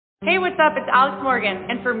Hey, what's up? It's Alex Morgan.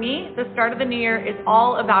 And for me, the start of the new year is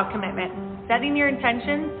all about commitment. Setting your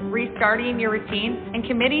intentions, restarting your routine, and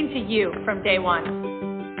committing to you from day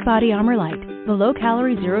one. Body Armor Light, the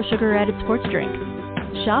low-calorie, zero-sugar-added sports drink.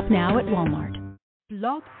 Shop now at Walmart.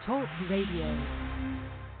 Blog Talk Radio.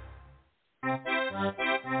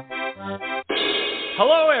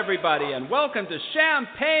 Hello, everybody, and welcome to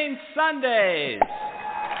Champagne Sundays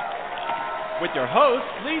with your hosts,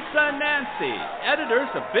 Lisa and Nancy, editors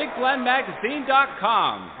of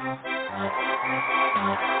BigBlendMagazine.com.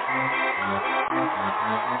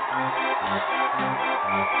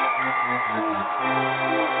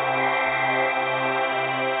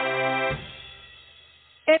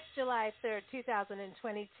 It's July 3rd,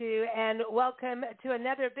 2022, and welcome to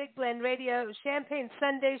another Big Blend Radio Champagne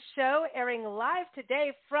Sunday show, airing live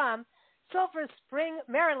today from Silver Spring,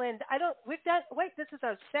 Maryland. This is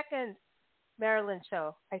our second Maryland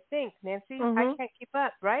show, I think, Nancy. I can't keep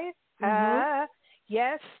up, right?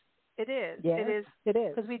 Yes, it is. Yes, it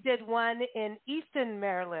is. Because we did one in Easton,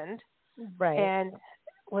 Maryland. Right. And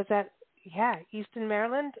was that, Easton,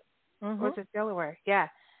 Maryland? Or was it Delaware? Yeah.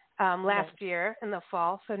 Last year in the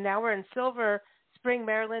fall. So now we're in Silver Spring,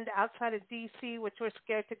 Maryland, outside of D.C., which we're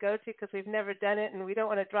scared to go to because we've never done it and we don't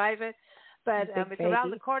want to drive it. But it's around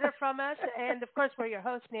the corner from us. And, of course, we're your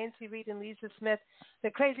hosts, Nancy Reed and Lisa Smith, the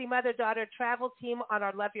crazy mother-daughter travel team on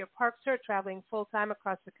our Love Your Park tour, traveling full-time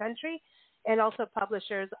across the country, and also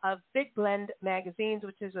publishers of Big Blend Magazines,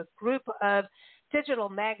 which is a group of digital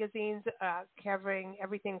magazines covering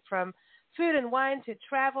everything from food and wine to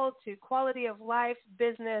travel to quality of life,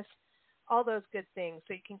 business, all those good things.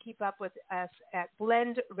 So you can keep up with us at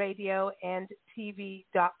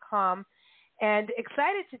blendradioandtv.com. And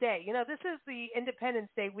excited today. You know, this is the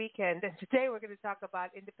Independence Day weekend, and today we're going to talk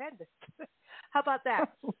about independence. How about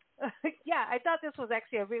that? Yeah, I thought this was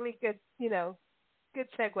actually a really good, good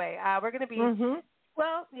segue. We're going to be, we're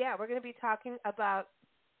going to be talking about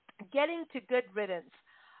getting to good riddance.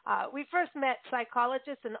 We first met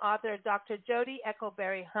psychologist and author Dr. Jodi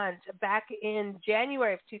Eckleberry Hunt back in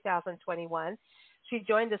January of 2021. She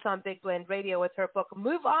joined us on Big Blend Radio with her book,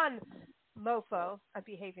 Move On, Mofo. I'm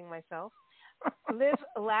behaving myself. Live,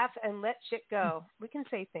 laugh, and let shit go. We can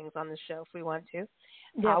say things on the show if we want to.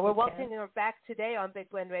 Yeah, we're welcoming her back today on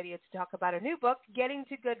Big Blend Radio to talk about her new book, Getting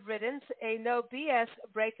to Good Riddance, a no BS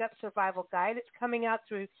breakup survival guide. It's coming out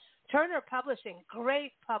through Turner Publishing,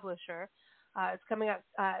 great publisher. It's coming out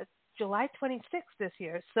July 26th this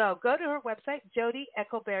year. So go to her website,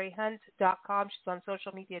 JodiEckleberryHunt.com. She's on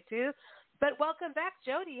social media too. But welcome back,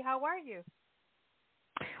 Jodi. How are you?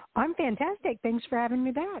 I'm fantastic. Thanks for having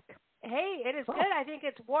me back. Hey, it is good. I think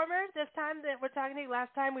it's warmer this time that we're talking to you.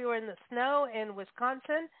 Last time we were in the snow in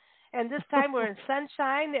Wisconsin, and this time we're in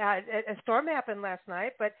sunshine. A storm happened last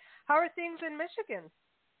night, but how are things in Michigan?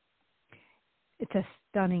 It's a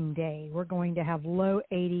stunning day. We're going to have low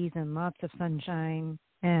 80s and lots of sunshine,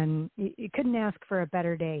 and you couldn't ask for a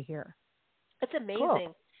better day here. It's amazing.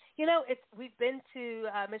 Cool. You know, we've been to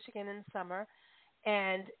Michigan in summer,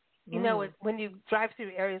 and when you drive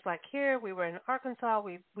through areas like here, we were in Arkansas.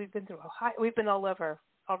 We've been through Ohio. We've been all over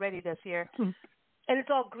already this year, and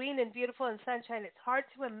it's all green and beautiful and sunshine. It's hard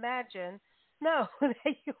to imagine,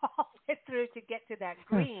 that you all went through to get to that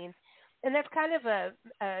green, and that's kind of a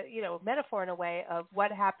metaphor in a way of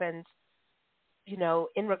what happens,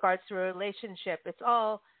 in regards to a relationship. It's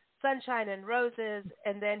all sunshine and roses,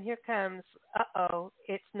 and then here comes,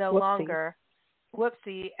 it's no longer.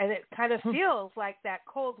 Whoopsie, and it kind of feels like that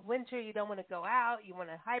cold winter. You don't want to go out. You want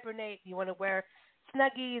to hibernate. You want to wear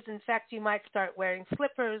Snuggies. In fact, you might start wearing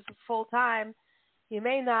slippers full time. You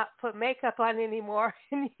may not put makeup on anymore,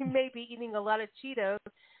 and you may be eating a lot of Cheetos.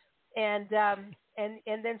 And then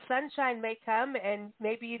sunshine may come, and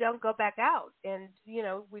maybe you don't go back out. And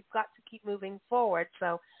we've got to keep moving forward.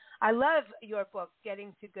 So I love your book,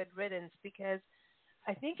 Getting to Good Riddance, because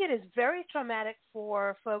I think it is very traumatic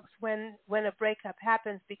for folks when a breakup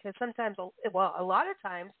happens, because sometimes, a lot of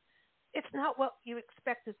times, it's not what you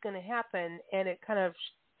expect is going to happen, and it kind of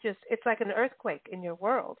it's like an earthquake in your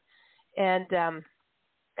world, and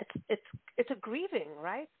it's a grieving,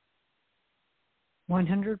 right?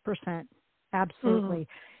 100%, absolutely.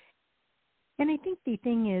 And I think the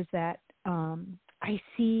thing is that I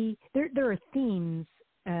see there are themes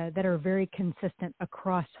that are very consistent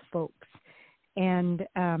across folks. And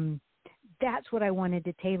that's what I wanted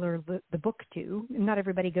to tailor the book to. Not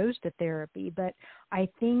everybody goes to therapy, but I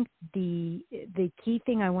think the key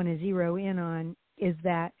thing I want to zero in on is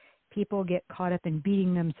that people get caught up in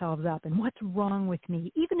beating themselves up and what's wrong with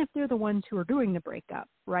me, even if they're the ones who are doing the breakup,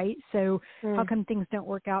 right? So how come things don't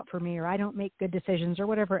work out for me, or I don't make good decisions or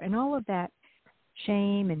whatever? And all of that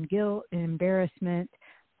shame and guilt and embarrassment,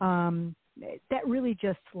 that really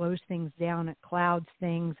just slows things down. It clouds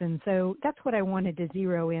things. And so that's what I wanted to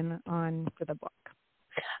zero in on for the book.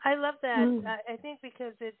 I love that. I think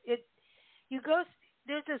because there's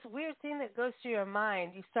this weird thing that goes through your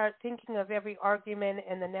mind. You start thinking of every argument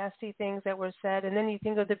and the nasty things that were said, and then you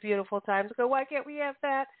think of the beautiful times. Go, why can't we have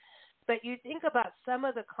that? But you think about some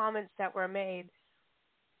of the comments that were made,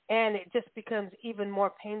 and it just becomes even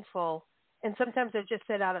more painful. And sometimes they're just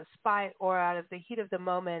said out of spite or out of the heat of the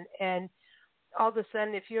moment. And all of a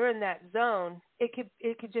sudden, if you're in that zone, it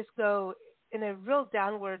could just go in a real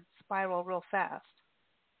downward spiral real fast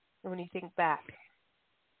when you think back.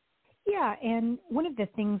 Yeah, and one of the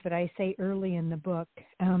things that I say early in the book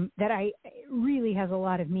that I really has a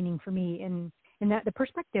lot of meaning for me, and that the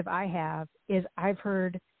perspective I have is I've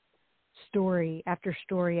heard story after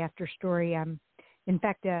story after story. In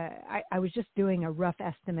fact, I was just doing a rough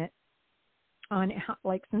estimate on how,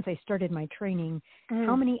 like, since I started my training,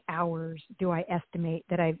 how many hours do I estimate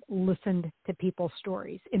that I've listened to people's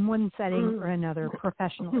stories in one setting or another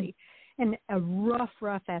professionally? And a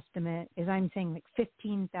rough estimate is I'm saying like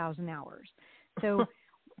 15,000 hours. So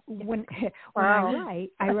when I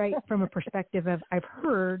write from a perspective of I've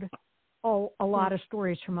heard a lot of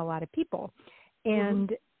stories from a lot of people.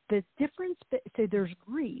 And the difference, so there's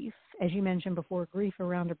grief, as you mentioned before, grief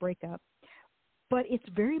around a breakup, but it's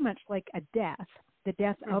very much like a death, the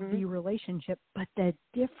death of the relationship. But the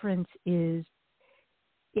difference is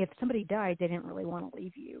if somebody died, they didn't really want to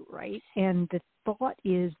leave you, right? And the thought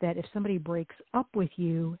is that if somebody breaks up with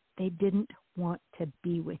you, they didn't want to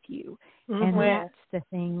be with you. And that's the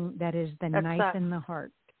thing that is the knife in the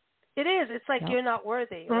heart. It is. It's like you're not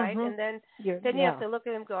worthy, right? And then you have to look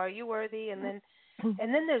at them and go, are you worthy? And then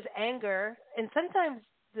there's anger. And sometimes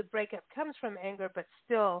the breakup comes from anger, but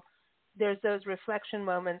still there's those reflection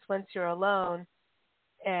moments once you're alone.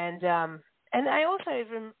 And I also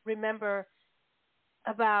even remember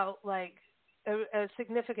about like a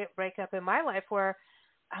significant breakup in my life where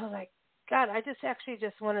I was like, God, I just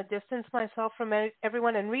want to distance myself from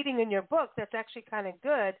everyone. And reading in your book, that's actually kind of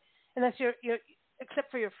good. And that's your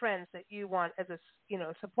except for your friends that you want as a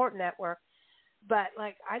support network. But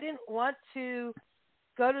like, I didn't want to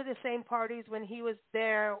go to the same parties when he was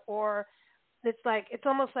there, or it's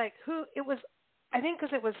almost like I think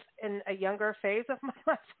because it was in a younger phase of my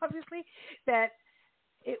life, obviously, that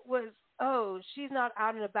it was, oh, she's not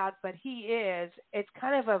out and about, but he is. It's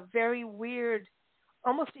kind of a very weird,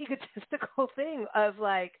 almost egotistical thing of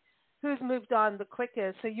like, who's moved on the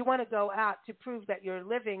quickest. So you want to go out to prove that you're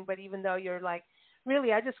living, but even though you're like,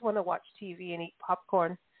 really, I just want to watch TV and eat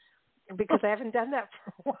popcorn because I haven't done that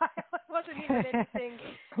for a while. It wasn't even anything,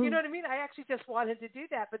 you know what I mean? I actually just wanted to do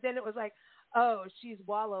that. But then it was like, oh, she's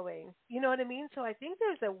wallowing. You know what I mean? So I think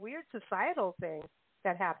there's a weird societal thing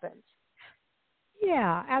that happens.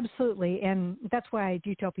 Yeah, absolutely. And that's why I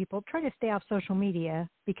do tell people, try to stay off social media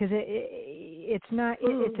because it's not,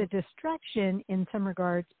 it's a distraction in some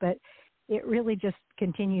regards, but it really just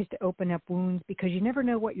continues to open up wounds because you never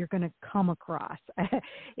know what you're going to come across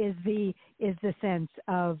is the sense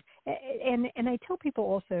of, and I tell people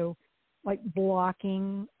also, like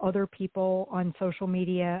blocking other people on social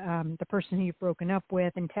media, the person who you've broken up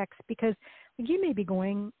with and text, because you may be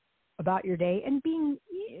going about your day and doing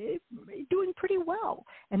pretty well.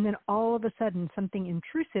 And then all of a sudden something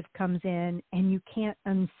intrusive comes in and you can't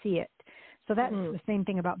unsee it. So that's the same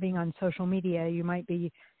thing about being on social media. You might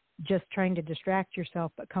be just trying to distract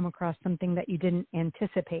yourself, but come across something that you didn't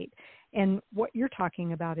anticipate. And what you're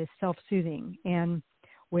talking about is self-soothing. And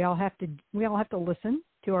we all have to listen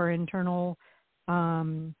to our internal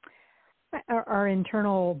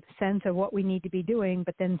sense of what we need to be doing,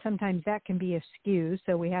 but then sometimes that can be askew.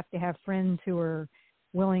 So we have to have friends who are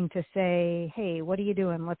willing to say, hey, what are you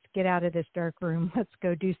doing? Let's get out of this dark room. Let's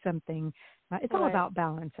go do something. It's all about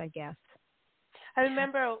balance, I guess. I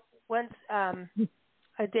remember once I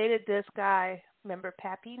dated this guy. Remember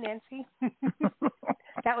Pappy, Nancy?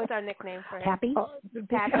 That was our nickname for him. Pappy?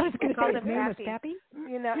 Pappy. We called him Pappy. Pappy?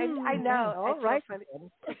 You know, and I know. All right. But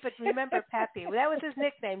remember Pappy. Well, that was his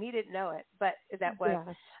nickname. He didn't know it, but that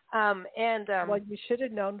was. Yeah. Well, you should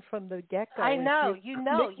have known from the get-go. I know. You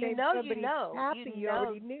know. Happy, you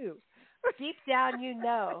already knew. Deep down, you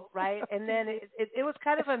know, right? And then it was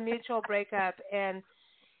kind of a mutual breakup, and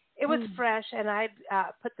it was fresh, and I'd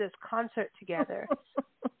put this concert together.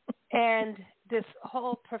 And this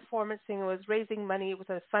whole performance thing was raising money. It was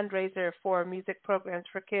a fundraiser for music programs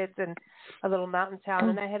for kids in a little mountain town.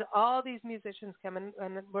 And I had all these musicians come in,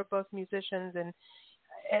 and we're both musicians, and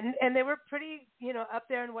they were pretty, up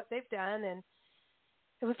there in what they've done.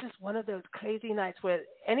 it was just one of those crazy nights where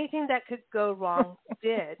anything that could go wrong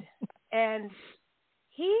did. And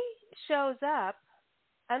he shows up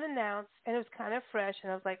unannounced, and it was kind of fresh,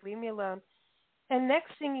 and I was like, leave me alone. And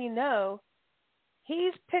next thing you know,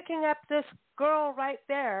 he's picking up this girl right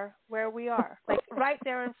there where we are, like right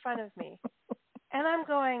there in front of me. And I'm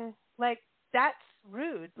going, like, that's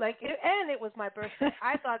rude. Like, and it was my birthday.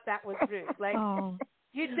 I thought that was rude. Like,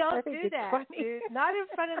 you don't do that, dude. Not in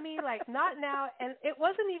front of me, like, not now. And it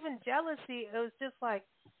wasn't even jealousy. It was just like,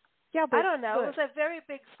 but I don't know. It was a very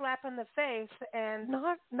big slap in the face, and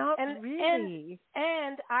not really.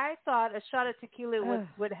 And I thought a shot of tequila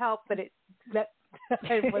would help, but it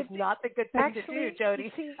was not the good thing to do,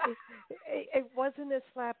 Jody. See, it wasn't a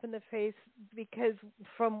slap in the face because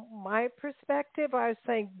from my perspective, I was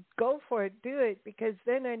saying, go for it, do it, because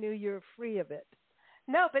then I knew you were free of it.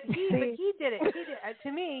 No, but he did it. He did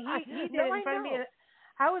to me. He did it in front of me.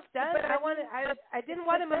 I was done. But I didn't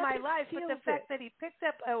want him in my life, but the fact that he picked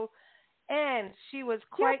up and she was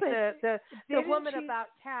quite the woman about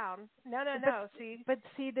town. No.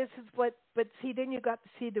 See, this is what. But see, then you got to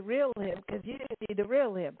see the real him because you didn't see the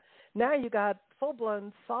real him. Now you got full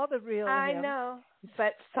blown saw the real him. I know,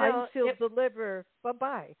 but signed, sealed, deliver.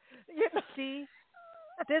 Bye. You know? See,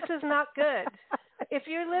 this is not good. If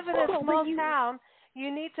you live in a small town, you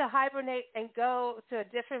need to hibernate and go to a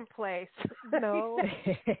different place. No.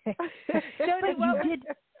 But you did.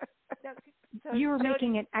 You were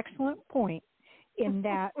making an excellent point in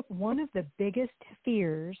that one of the biggest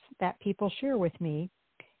fears that people share with me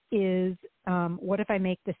is, what if I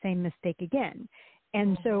make the same mistake again?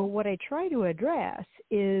 And so what I try to address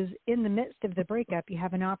is in the midst of the breakup, you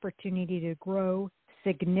have an opportunity to grow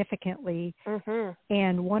significantly.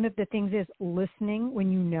 And one of the things is listening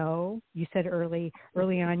when you said early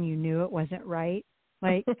on you knew it wasn't right.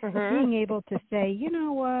 Like being able to say, you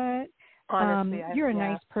know what? Honestly, you're a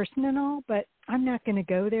nice person and all, but I'm not going to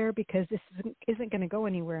go there because this isn't going to go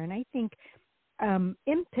anywhere. And I think,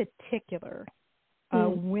 in particular,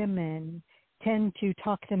 women tend to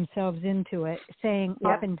talk themselves into it, saying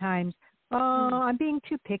oftentimes, I'm being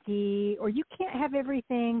too picky, or you can't have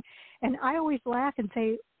everything. And I always laugh and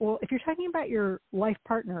say, well, if you're talking about your life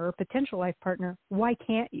partner or potential life partner, why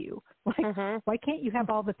can't you? Why can't you have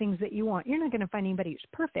all the things that you want? You're not going to find anybody who's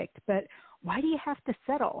perfect, but why do you have to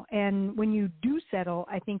settle? And when you do settle,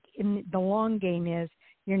 I think in the long game is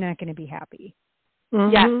you're not going to be happy.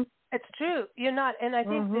 Yeah, it's true. You're not. And I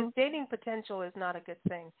think the dating potential is not a good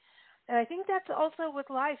thing. And I think that's also with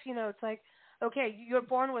life. It's like, okay, you're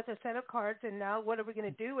born with a set of cards, and now what are we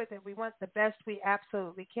going to do with it? We want the best we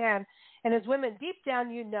absolutely can. And as women, deep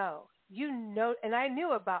down, you know, and I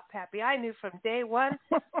knew about Pappy. I knew from day one,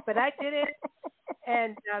 but I did it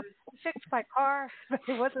and fixed my car, but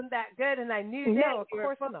it wasn't that good, and I knew that. No, of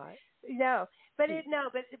course not. No, but no,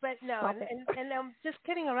 and I'm just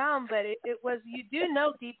kidding around, but it was, you do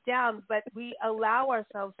know deep down, but we allow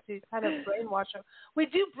ourselves to kind of we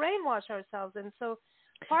do brainwash ourselves, and so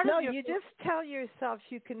part of you just tell yourself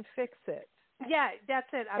you can fix it. Yeah, that's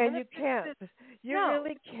it. And you can't. You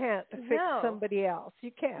really can't fix somebody else.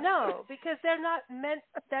 You can't. No, because they're not meant.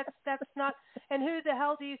 That's not. And who the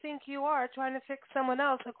hell do you think you are trying to fix someone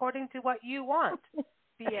else according to what you want?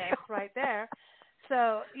 BS right there.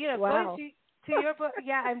 So going to your book.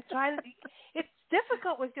 Yeah, I'm trying. It's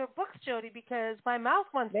difficult with your books, Jody, because my mouth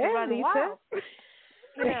wants to run wild.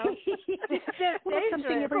 Well,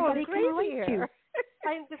 something everybody can relate to.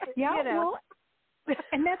 Well,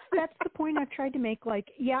 and that's the point I've tried to make. Like,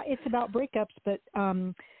 it's about breakups, but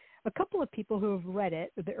a couple of people who have read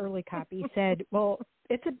it, the early copy, said, well,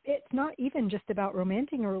 it's not even just about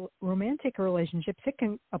romantic relationships. It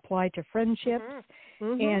can apply to friendships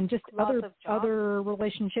and just other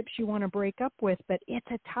relationships you want to break up with. But it's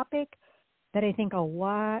a topic that I think a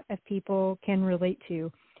lot of people can relate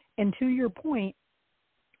to. And to your point,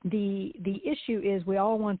 the issue is we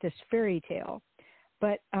all want this fairy tale.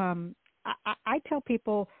 But I tell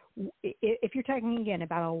people, if you're talking again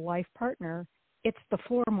about a life partner, it's the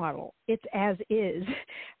floor model. It's as is.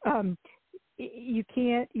 You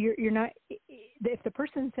can't. You're not. If the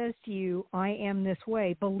person says to you, "I am this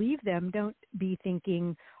way," believe them. Don't be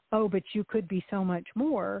thinking, "Oh, but you could be so much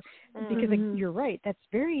more," because you're right. That's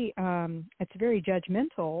very. It's very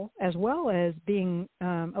judgmental, as well as being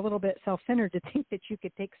a little bit self-centered to think that you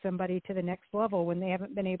could take somebody to the next level when they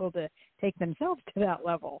haven't been able to take themselves to that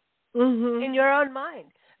level. In your own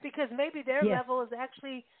mind, because maybe their level is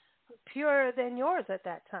actually purer than yours at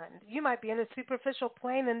that time. You might be in a superficial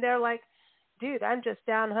plane, and they're like dude, I'm just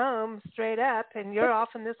down home straight up, and you're off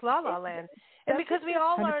in this la-la land. And because we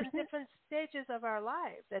all 100%. are in different stages of our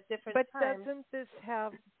lives at different But times. doesn't this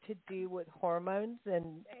have to do with hormones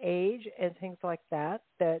and age and things like that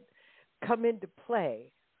come into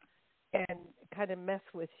play and kind of mess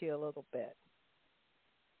with you a little bit?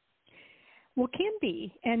 Well, can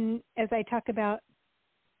be. And as I talk about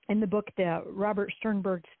in the book, the Robert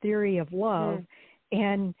Sternberg's Theory of Love,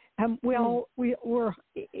 and we're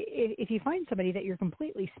if you find somebody that you're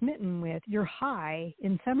completely smitten with, you're high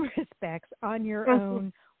in some respects on your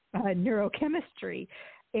own neurochemistry.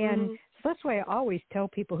 And so that's why I always tell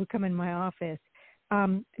people who come in my office,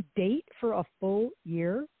 date for a full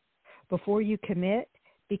year before you commit,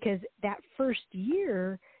 because that first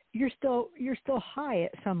year you're still high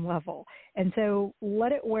at some level. And so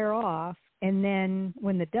let it wear off, and then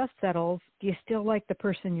when the dust settles, do you still like the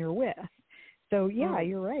person you're with? So, yeah,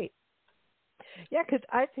 you're right. Yeah, because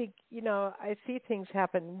I think, I see things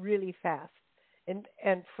happen really fast.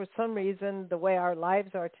 And for some reason, the way our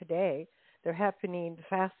lives are today, they're happening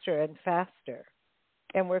faster and faster.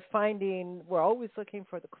 And we're always looking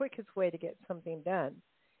for the quickest way to get something done.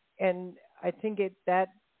 And I think that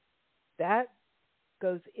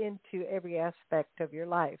goes into every aspect of your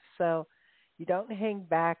life. So you don't hang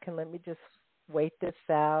back and let me just wait this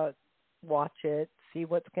out, watch it, see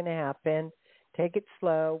what's going to happen. Take it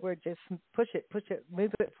slow. We're just push it,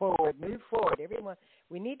 move it forward, move forward. Everyone,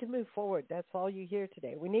 we need to move forward. That's all you hear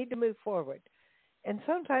today. We need to move forward. And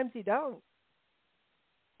sometimes you don't.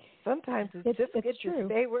 Sometimes it's just good to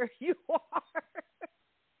stay where you are.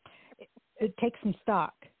 It takes some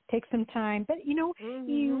stock, takes some time. But,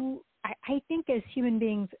 I think as human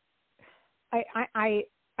beings, I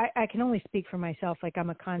can only speak for myself. Like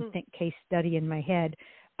I'm a constant case study in my head.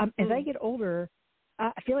 As I get older,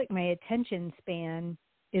 I feel like my attention span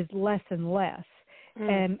is less and less.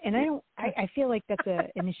 And I feel like that's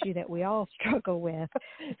an issue that we all struggle with.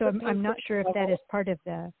 So I'm not sure if that is part of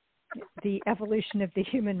the evolution of the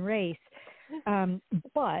human race.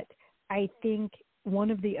 But I think one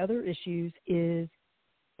of the other issues is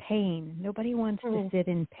pain. Nobody wants to sit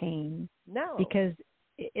in pain. No. Because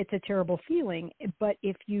it's a terrible feeling. But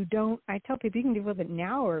if you don't, I tell people you can deal with it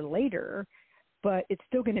now or later, but it's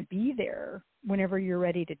still going to be there whenever you're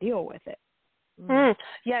ready to deal with it.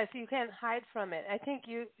 Yes, you can't hide from it. I think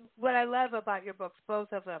what I love about your books,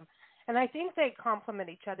 both of them, and I think they complement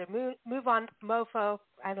each other. Move on, Mofo.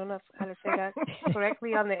 I don't know how to say that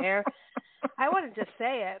correctly on the air. I wouldn't just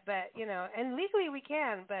say it, but, and legally we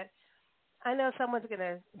can, but I know someone's going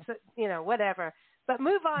to, whatever. But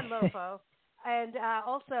move on, Mofo. And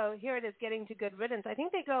also, here it is, getting to good riddance. I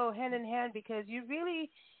think they go hand in hand because you really,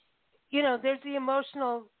 there's the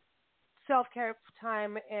emotional self-care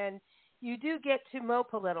time, and you do get to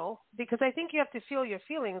mope a little because I think you have to feel your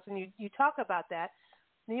feelings, and you talk about that.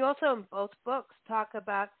 And you also, in both books, talk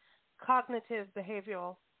about cognitive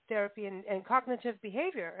behavioral therapy and cognitive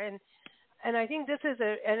behavior. And I think this is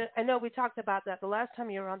and I know we talked about that the last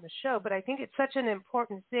time you were on the show, but I think it's such an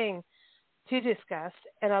important thing to discuss.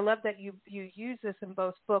 And I love that you use this in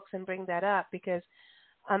both books and bring that up because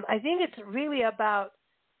I think it's really about,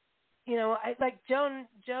 like Joan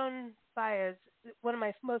Baez, one of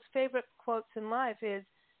my most favorite quotes in life is,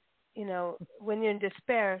 when you're in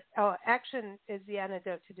despair, action is the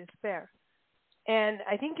antidote to despair. And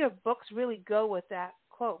I think your books really go with that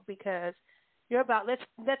quote because you're about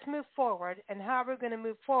let's move forward, and how we're going to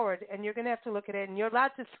move forward, and you're going to have to look at it, and you're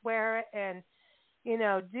allowed to swear and,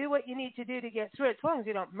 do what you need to do to get through it, as long as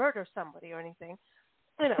you don't murder somebody or anything.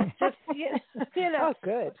 Just, Oh,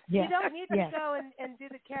 good. Yeah. You don't need to go and do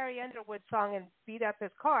the Carrie Underwood song and beat up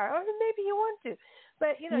his car, or maybe you want to.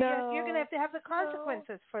 But, you're going to have the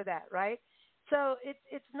consequences for that, right? So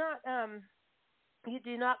it's not, you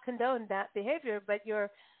do not condone that behavior, but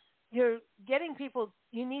you're getting people,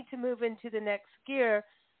 you need to move into the next gear,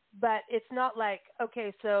 but it's not like,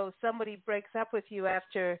 okay, so somebody breaks up with you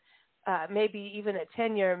after maybe even a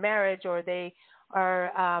 10-year marriage, or they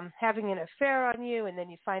are having an affair on you, and then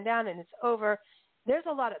you find out and it's over. There's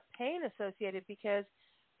a lot of pain associated because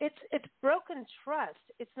it's broken trust.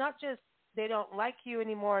 It's not just they don't like you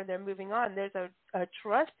anymore and they're moving on. There's a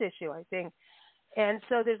trust issue, I think. And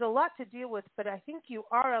so there's a lot to deal with, but I think you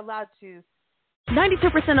are allowed to.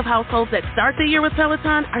 92% of households that start the year with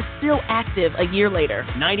Peloton are still active a year later.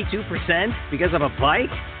 92% because of a bike?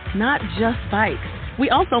 Not just bikes. We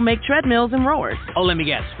also make treadmills and rowers. Oh, let me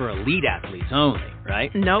guess, for elite athletes only, right?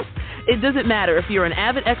 Nope. It doesn't matter if you're an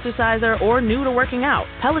avid exerciser or new to working out,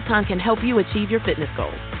 Peloton can help you achieve your fitness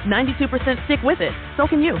goals. 92% stick with it. So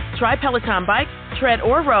can you. Try Peloton bike, tread,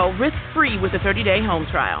 or row risk-free with a 30-day home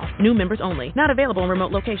trial. New members only. Not available in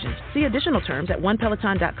remote locations. See additional terms at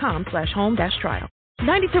onepeloton.com/home-trial.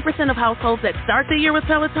 92% of households that start the year with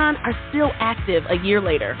Peloton are still active a year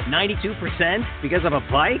later. 92% because of a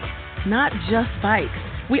bike? Not just bikes.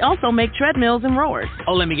 We also make treadmills and rowers.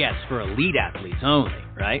 Oh, let me guess, for elite athletes only,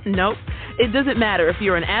 right? Nope. It doesn't matter if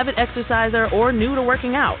you're an avid exerciser or new to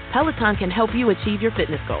working out. Peloton can help you achieve your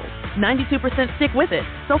fitness goals. 92% stick with it.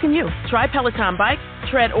 So can you. Try Peloton bike,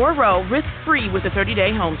 tread, or row risk-free with a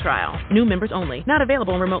 30-day home trial. New members only. Not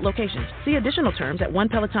available in remote locations. See additional terms at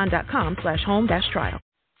onepeloton.com/home-trial.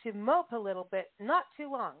 To mope a little bit, not too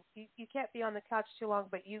long. You can't be on the couch too long,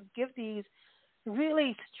 but you give these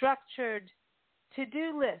really structured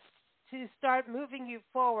to-do lists to start moving you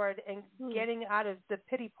forward and getting out of the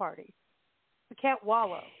pity party. We can't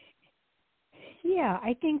wallow. Yeah,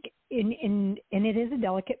 I think and it is a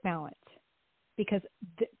delicate balance, because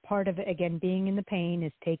part of it, again, being in the pain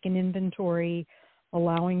is taking inventory,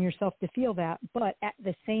 allowing yourself to feel that. But at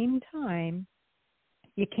the same time,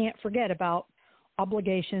 you can't forget about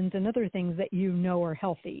obligations and other things that you know are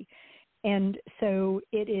healthy. And so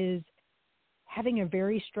it is having a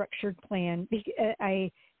very structured plan.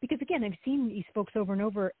 Because again, I've seen these folks over and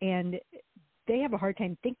over, and they have a hard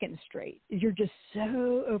time thinking straight. You're just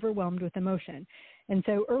so overwhelmed with emotion. And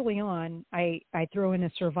so early on, I throw in a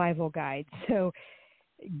survival guide. So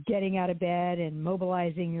getting out of bed and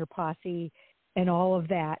mobilizing your posse and all of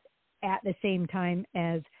that at the same time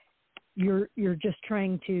as you're just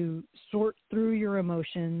trying to sort through your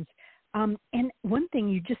emotions. And one thing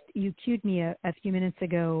you cued me a few minutes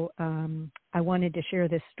ago, I wanted to share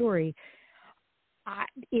this story.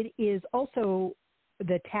 It is also,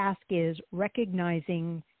 the task is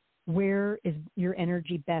recognizing where is your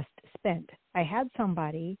energy best spent. I had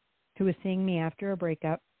somebody who was seeing me after a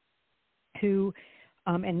breakup who,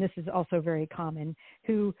 and this is also very common,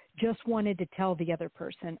 who just wanted to tell the other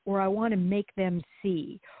person, or I want to make them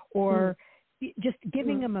see, or just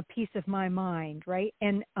giving them a piece of my mind, right?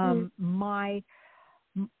 And my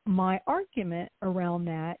argument around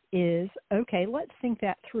that is, okay, let's think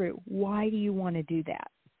that through. Why do you want to do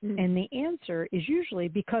that? And the answer is usually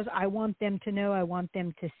because I want them to know, I want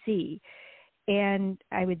them to see. And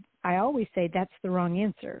I always say that's the wrong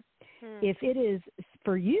answer. If it is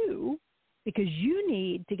for you, because you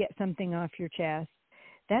need to get something off your chest,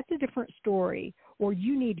 that's a different story, or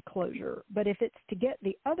you need closure. But if it's to get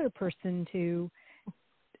the other person to,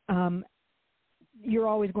 you're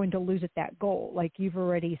always going to lose at that goal. Like, you've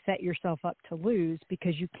already set yourself up to lose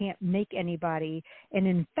because you can't make anybody, and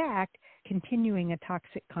in fact, continuing a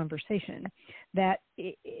toxic conversation that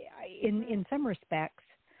in some respects,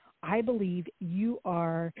 I believe you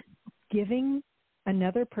are giving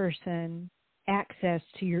another person access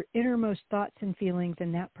to your innermost thoughts and feelings,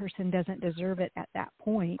 and that person doesn't deserve it at that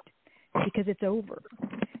point because it's over.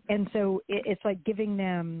 And so it's like giving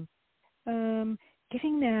them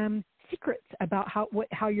secrets about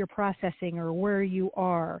how you're processing or where you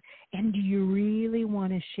are, and do you really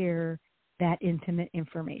want to share that intimate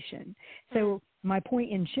information? So my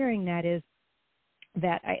point in sharing that is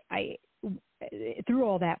that I through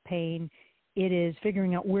all that pain, it is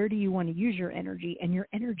figuring out where do you want to use your energy, and your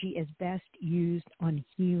energy is best used on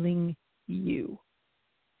healing you.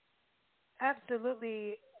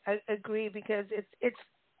 Absolutely, I agree, because it's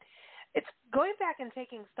going back and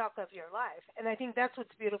taking stock of your life. And I think that's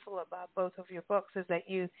what's beautiful about both of your books, is that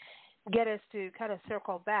you get us to kind of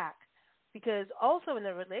circle back, because also in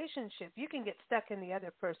a relationship, you can get stuck in the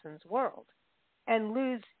other person's world and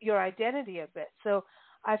lose your identity a bit. So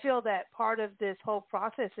I feel that part of this whole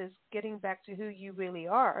process is getting back to who you really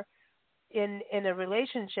are in a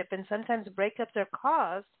relationship. And sometimes breakups are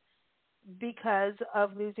caused because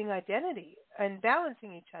of losing identity and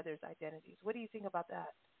balancing each other's identities. What do you think about that?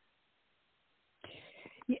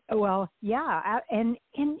 Well, yeah, and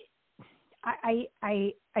I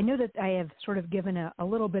know that I have sort of given a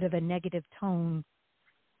little bit of a negative tone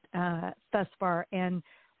thus far, and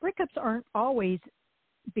breakups aren't always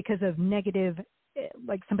because of negative,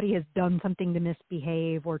 like somebody has done something to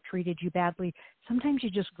misbehave or treated you badly. Sometimes you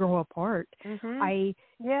just grow apart. I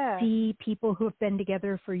see people who have been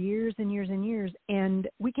together for years and years and years, and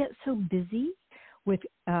we get so busy with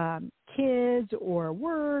kids or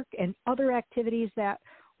work and other activities that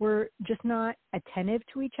we're just not attentive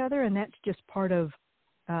to each other, and that's just part of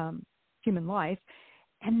human life.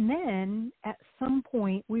 And then at some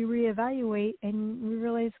point we reevaluate and we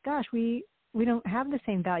realize, gosh, we have the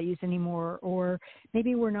same values anymore, or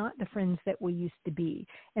maybe we're not the friends that we used to be,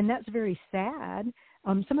 and that's very sad.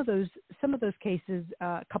 Some of those cases,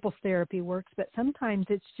 couples therapy works, but sometimes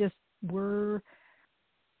it's just we're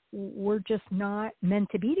just not meant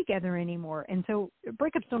to be together anymore. And so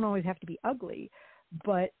breakups don't always have to be ugly,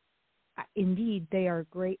 but indeed they are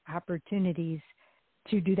great opportunities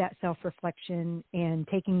to do that self-reflection and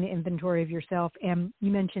taking the inventory of yourself. And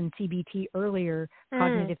you mentioned CBT earlier,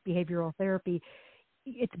 cognitive behavioral therapy.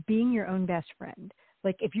 It's being your own best friend.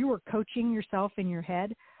 Like if you were coaching yourself in your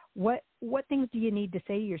head, what things do you need to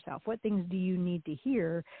say to yourself? What things do you need to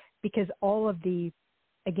hear? Because all of the,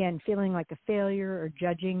 again, feeling like a failure or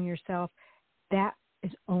judging yourself, that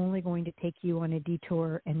is only going to take you on a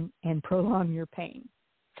detour and prolong your pain.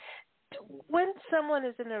 When someone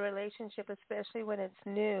is in a relationship, especially when it's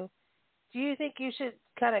new, do you think you should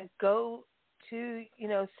kind of go to,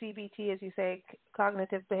 CBT, as you say,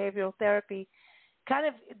 cognitive behavioral therapy?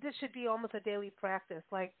 This should be almost a daily practice.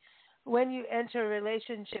 Like when you enter a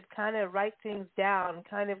relationship, kind of write things down,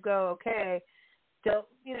 kind of go, okay, don't,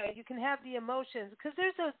 you can have the emotions, because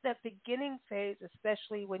there's that beginning phase,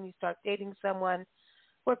 especially when you start dating someone,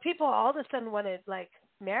 where people all of a sudden want to like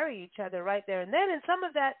marry each other right there and then, and some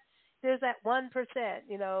of that, there's that 1%,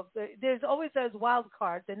 there's always those wild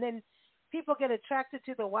cards, and then people get attracted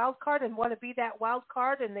to the wild card and want to be that wild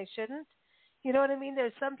card, and they shouldn't. You know what I mean?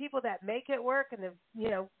 There's some people that make it work, and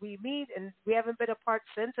we meet and we haven't been apart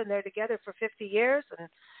since, and they're together for 50 years, and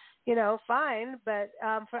fine. But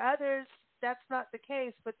for others, that's not the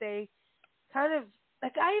case. But they kind of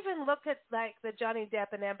like, I even look at like the Johnny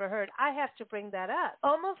Depp and Amber Heard. I have to bring that up.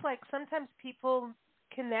 Almost like sometimes people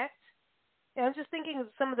connect. And I'm just thinking of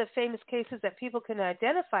some of the famous cases that people can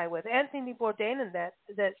identify with. Anthony Bourdain and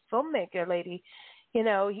that filmmaker lady,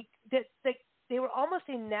 they were almost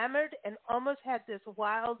enamored and almost had this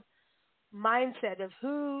wild mindset of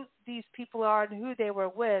who these people are and who they were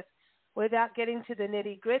with without getting to the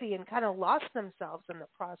nitty-gritty, and kind of lost themselves in the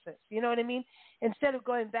process. You know what I mean? Instead of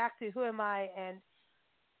going back to who am I and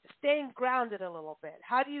staying grounded a little bit.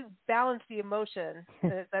 How do you balance the emotion,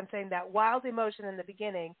 as I'm saying, that wild emotion in the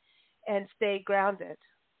beginning, and stay grounded?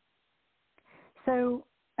 So,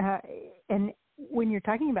 and when you're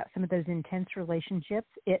talking about some of those intense relationships,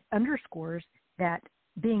 it underscores that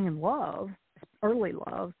being in love, early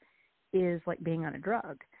love, is like being on a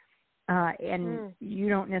drug. And you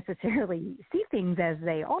don't necessarily see things as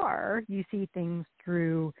they are. You see things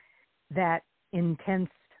through that intense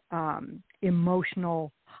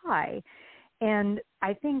emotional high. And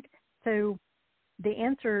I think, so the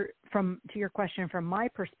answer to your question from my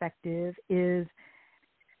perspective is,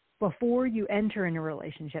 before you enter in a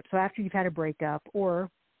relationship, so after you've had a breakup, or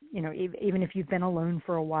even if you've been alone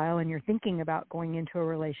for a while and you're thinking about going into a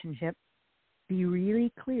relationship, be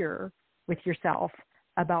really clear with yourself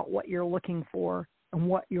about what you're looking for and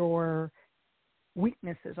what your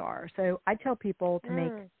weaknesses are. So I tell people to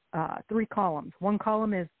make 3 columns. One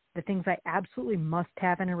column is the things I absolutely must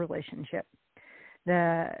have in a relationship.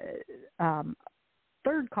 The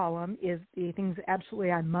third column is the things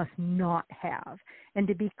absolutely I must not have. And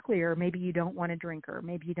to be clear, maybe you don't want a drinker,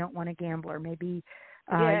 maybe you don't want a gambler, maybe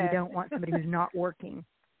you don't want somebody who's not working,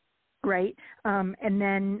 right? And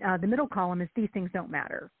then the middle column is these things don't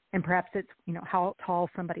matter. And perhaps it's, how tall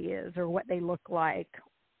somebody is or what they look like,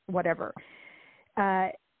 whatever.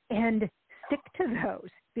 And stick to those,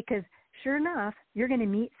 because sure enough, you're going to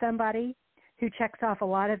meet somebody who checks off a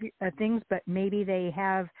lot of things, but maybe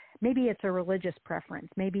it's a religious preference.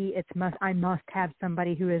 Maybe it's I must have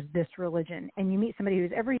somebody who is this religion. And you meet somebody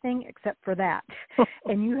who's everything except for that.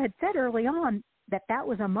 And you had said early on that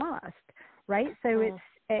was a must, right? So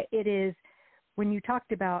it is, when you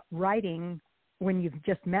talked about writing, when you've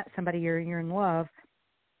just met somebody or you're in love,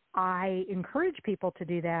 I encourage people to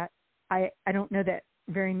do that. I don't know that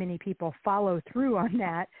very many people follow through on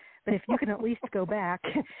that, but if you can at least go back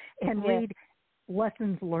and read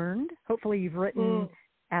lessons learned. Hopefully you've written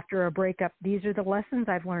after a breakup, these are the lessons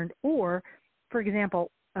I've learned. Or, for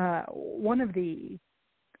example, one of the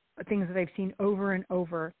things that I've seen over and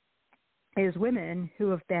over is women who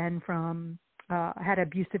have been had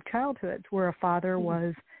abusive childhoods where a father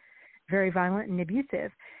was very violent and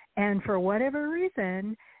abusive. And for whatever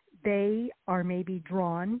reason, they are maybe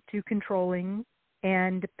drawn to controlling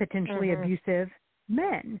and potentially abusive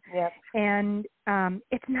men. Yep. And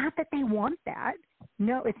it's not that they want that.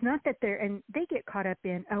 No, it's not that and they get caught up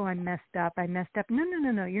in, I messed up.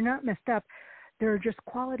 No, you're not messed up. There are just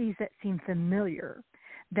qualities that seem familiar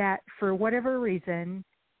that for whatever reason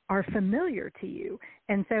are familiar to you.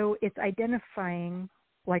 And so it's identifying,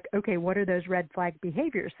 like, okay, what are those red flag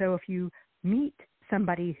behaviors? So if you meet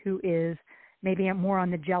somebody who is maybe more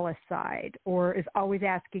on the jealous side, or is always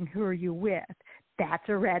asking, who are you with? That's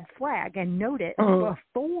a red flag. And note it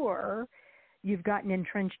before you've gotten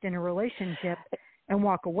entrenched in a relationship and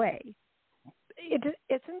walk away.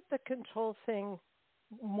 Isn't the control thing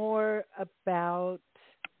more about,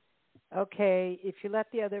 okay, if you let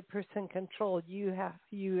the other person control, you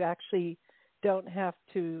actually don't have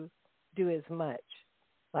to do as much.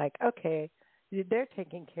 Like, okay, they're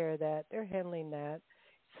taking care of that, they're handling that.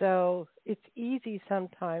 So it's easy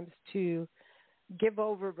sometimes to give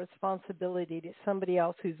over responsibility to somebody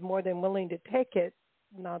else who's more than willing to take it,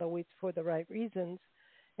 not always for the right reasons,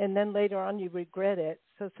 and then later on you regret it.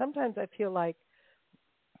 So sometimes I feel like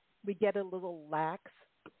we get a little lax,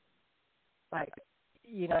 like,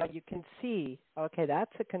 you know, you can see, okay,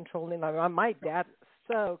 that's a controlling. My dad was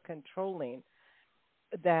so controlling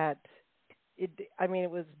that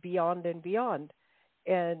it was beyond and beyond.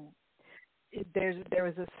 And there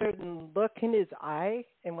was a certain look in his eye,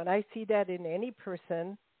 and when I see that in any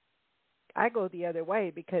person, I go the other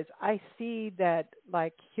way, because I see that,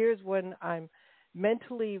 like, here's when I'm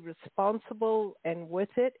mentally responsible and with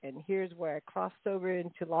it, and here's where I crossed over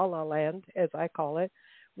into La La Land, as I call it,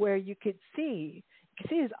 where you could see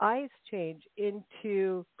his eyes change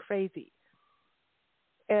into crazy.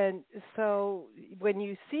 And so when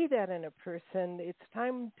you see that in a person, it's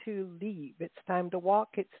time to leave. It's time to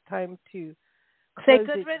walk. It's time to say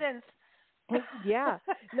good riddance. Yeah.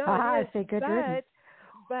 No, say good riddance.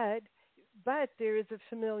 But there is a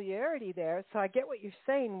familiarity there. So I get what you're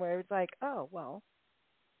saying, where it's like, oh, well,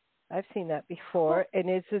 I've seen that before. And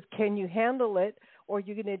it's just, can you handle it? Or are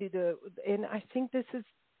you going to do and I think this is,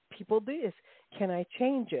 people do this. Can I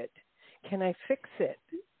change it? Can I fix it?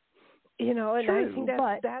 You know, and True, I think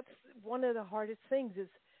that's one of the hardest things, is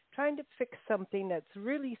trying to fix something that's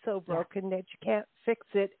really so broken that you can't fix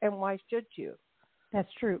it, and why should you? That's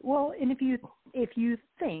true. Well, and if you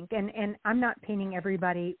think, and I'm not painting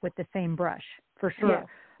everybody with the same brush, for sure,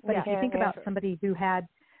 but if you think about somebody who had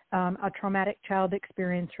a traumatic child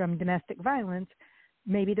experience from domestic violence,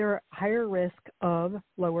 maybe they're at higher risk of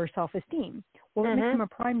lower self-esteem. Well, it makes them a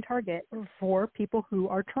prime target for people who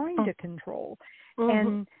are trying to control.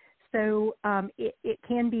 And so it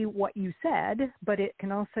can be what you said, but it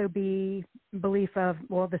can also be belief of,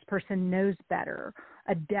 well, this person knows better,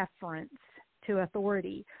 a deference to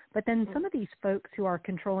authority. But then some of these folks who are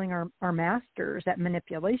controlling are masters at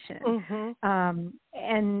manipulation.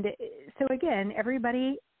 And so again,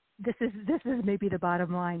 everybody, this is maybe the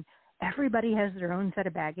bottom line. Everybody has their own set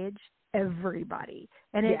of baggage. Everybody.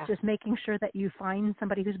 And it's just making sure that you find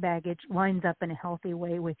somebody whose baggage lines up in a healthy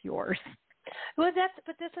way with yours. Well,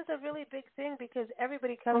 but this is a really big thing, because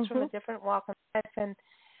everybody comes from a different walk of life, and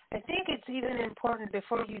I think it's even important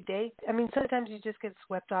before you date. I mean, sometimes you just get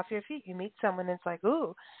swept off your feet. You meet someone and it's like,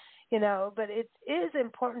 ooh, you know, but it is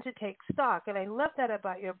important to take stock, and I love that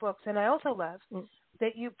about your books. And I also love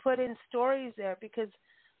that you put in stories there, because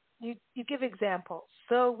you give examples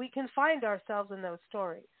so we can find ourselves in those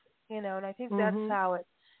stories, you know, and I think that's how it,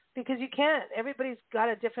 because you can't, everybody's got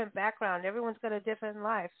a different background. Everyone's got a different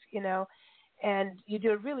life, you know, and you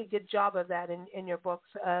do a really good job of that in your books,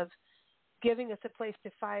 of giving us a place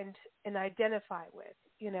to find and identify with,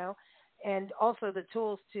 you know, and also the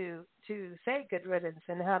tools to say good riddance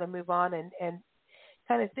and how to move on and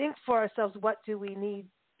kind of think for ourselves, what do we need?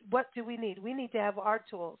 We need to have our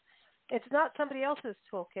tools. It's not somebody else's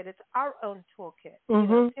toolkit. It's our own toolkit. You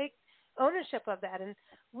know, take ownership of that. And,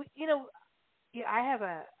 you know, I have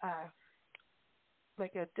a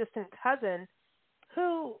distant cousin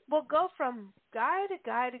who will go from guy to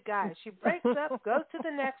guy to guy. She breaks up, goes to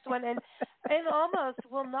the next one, and almost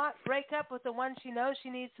will not break up with the one she knows she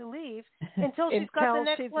needs to leave until she's got the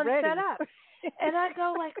next one ready. set up. And I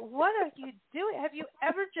go, like, what are you doing? Have you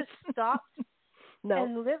ever just stopped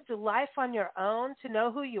and lived a life on your own to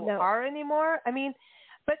know who you are anymore? I mean,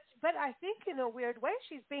 but I think in a weird way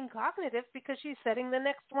she's being cognitive, because she's setting the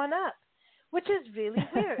next one up, which is really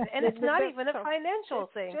weird, and it's not even a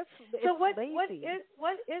financial thing. So what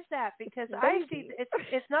is that? Because I see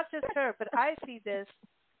it's not just her, but I see this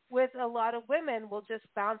with a lot of women. Will just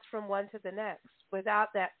bounce from one to the next without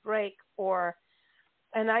that break,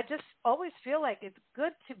 and I just always feel like it's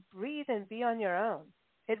good to breathe and be on your own.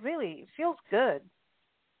 It really feels good.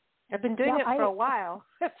 I've been doing it for a while.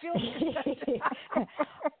 It feels good.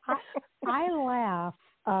 I laugh.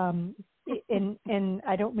 And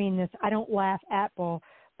I don't mean this, I don't laugh at Bull,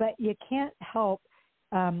 but you can't help.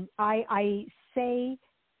 I say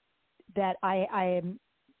that I am,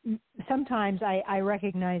 sometimes I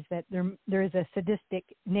recognize that there is a sadistic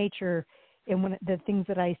nature in the things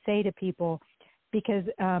that I say to people, because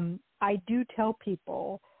I do tell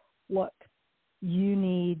people, look, you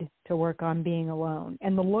need to work on being alone.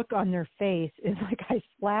 And the look on their face is like I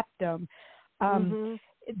slapped them.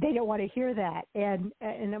 They don't want to hear that.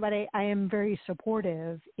 But I am very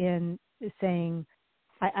supportive in saying,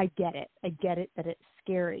 I get it. I get it that it's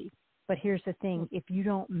scary. But here's the thing. If you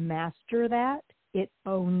don't master that, it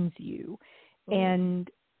owns you. And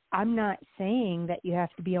I'm not saying that you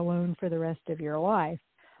have to be alone for the rest of your life,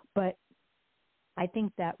 but I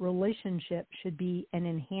think that relationship should be an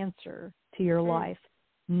enhancer to your life,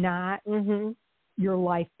 not your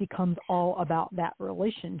life becomes all about that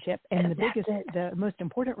relationship. And the most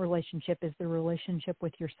important relationship is the relationship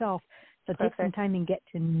with yourself. So take some time and get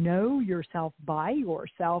to know yourself by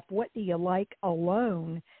yourself. What do you like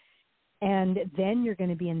alone? And then you're going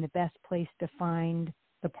to be in the best place to find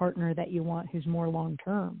the partner that you want who's more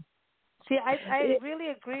long-term. See, I really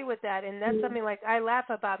agree with that. And that's something like I laugh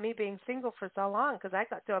about me being single for so long because I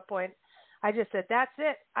got to a point I just said, that's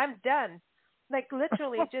it. I'm done. Like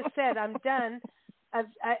literally just said, I'm done. I've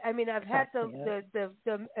had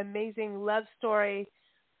the amazing love story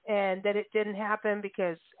and that it didn't happen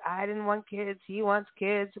because I didn't want kids. He wants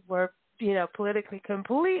kids. We're, politically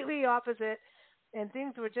completely opposite. And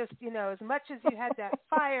things were just, as much as you had that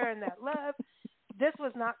fire and that love, this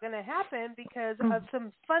was not going to happen because of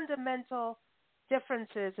some fundamental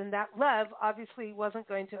differences. And that love obviously wasn't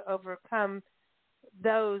going to overcome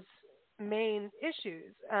those main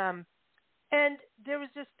issues. And there was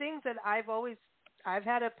just things that I've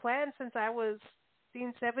had a plan since I was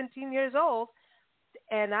 17 years old,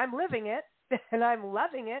 and I'm living it, and I'm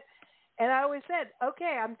loving it. And I always said,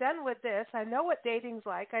 okay, I'm done with this. I know what dating's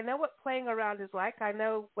like. I know what playing around is like. I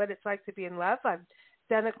know what it's like to be in love. I've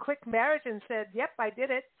done a quick marriage and said, yep, I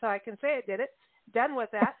did it, so I can say I did it. Done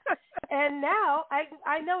with that. And now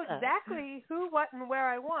I know exactly who, what, and where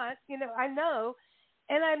I want. I know.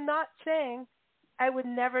 And I'm not saying I would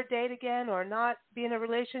never date again or not be in a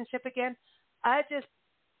relationship again. I just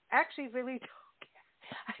actually really don't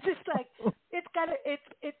care. I just like it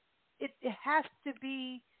has to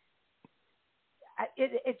be.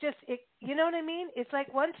 You know what I mean? It's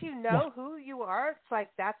like once you know who you are, it's like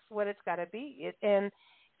that's what it's got to be. And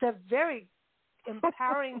it's a very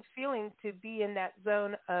empowering feeling to be in that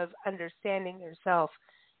zone of understanding yourself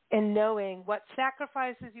and knowing what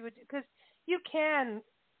sacrifices you would do. Because you can,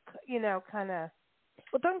 kind of.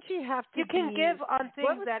 Well, don't you have to? You can give on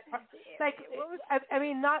things that,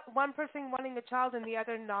 not one person wanting a child and the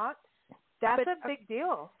other not. That's a big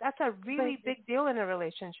deal. That's a really big deal in a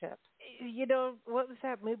relationship. What was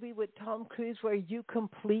that movie with Tom Cruise where you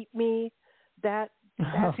complete me? That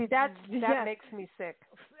makes me sick.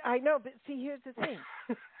 I know, but see, here's the thing.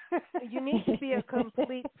 You need to be a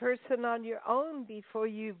complete person on your own before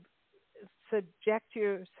you subject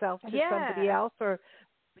yourself to somebody else or.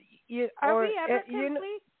 Are we ever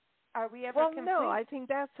complete? Are we ever complete? No, I think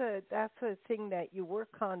that's a thing that you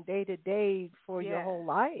work on day to day for your whole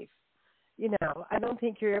life. I don't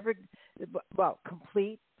think you're ever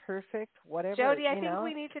complete, perfect, whatever. Jody, I think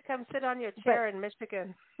we need to come sit on your chair in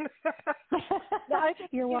Michigan.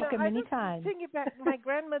 You're welcome anytime. Thinking back, my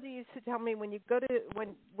grandmother used to tell me when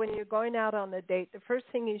you're going out on a date, the first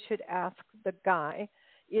thing you should ask the guy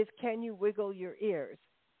is, can you wiggle your ears?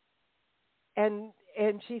 And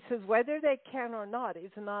she says whether they can or not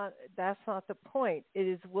that's not the point. It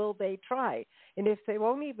is, will they try? And if they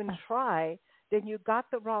won't even try, then you got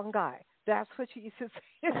the wrong guy. That's what she used to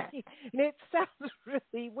say to me. And it sounds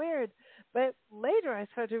really weird, but later I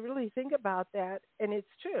started to really think about that, and it's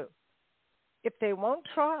true. If they won't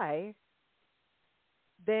try,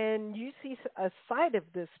 then you see a side of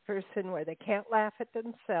this person where they can't laugh at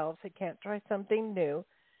themselves, they can't try something new.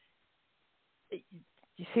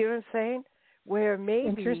 You see what I'm saying? Where maybe,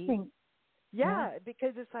 interesting. Yeah,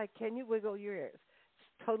 because it's like, can you wiggle your ears?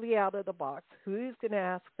 It's totally out of the box. Who's going to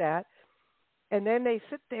ask that? And then they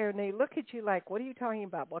sit there and they look at you like, what are you talking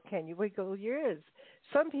about? Well, can you wiggle your ears?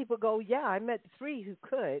 Some people go, yeah, I met 3 who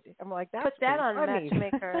could. I'm like, that's put that on funny.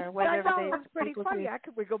 Matchmaker or whatever. I know, it's pretty funny. I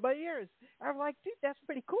could wiggle my ears. I'm like, dude, that's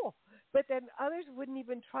pretty cool. But then others wouldn't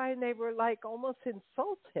even try, and they were like almost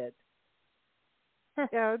insulted.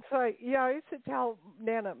 Yeah, it's like, I used to tell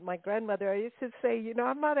Nana, my grandmother, I used to say,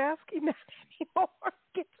 I'm not asking that anymore. It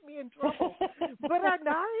gets me in trouble. But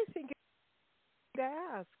now I think it's to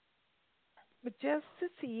ask. But just to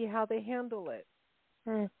see how they handle it.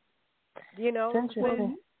 When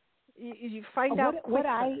you find out what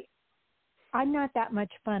I'm not that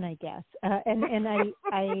much fun, I guess. And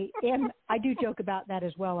I do joke about that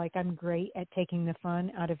as well. Like, I'm great at taking the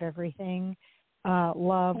fun out of everything.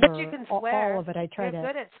 love But or you can swear. all of it. I try You're to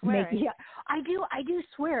good at make. swearing. Yeah, I do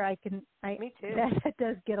swear. Me too. That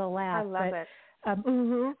does get a laugh. I love it.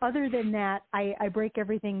 Other than that, I break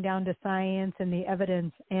everything down to science and the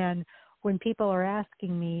evidence. And when people are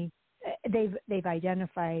asking me, they've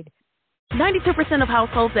identified 92% of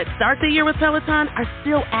households that start the year with Peloton are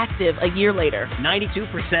still active a year later.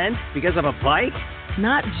 92% because of a bike?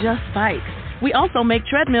 Not just bikes. We also make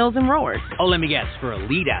treadmills and rowers. Oh, let me guess, for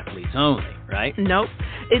elite athletes only, right? Nope.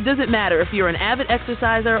 It doesn't matter if you're an avid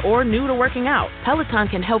exerciser or new to working out. Peloton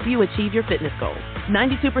can help you achieve your fitness goals.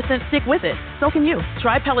 92% stick with it. So can you.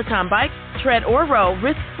 Try Peloton bike, tread, or row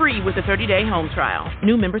risk-free with a 30-day home trial.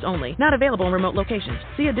 New members only. Not available in remote locations.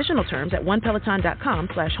 See additional terms at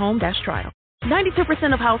onepeloton.com/home-trial.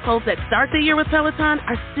 92% of households that start the year with Peloton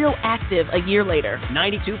are still active a year later.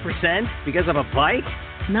 92% because of a bike?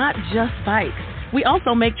 Not just bikes. We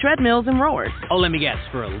also make treadmills and rowers. Oh, let me guess,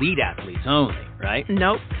 for elite athletes only, right?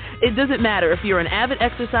 Nope. It doesn't matter if you're an avid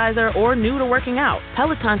exerciser or new to working out.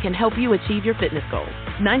 Peloton can help you achieve your fitness goals.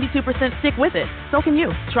 92% stick with it. So can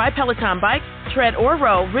you. Try Peloton bike, tread, or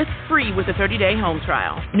row risk-free with a 30-day home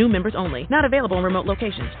trial. New members only. Not available in remote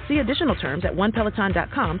locations. See additional terms at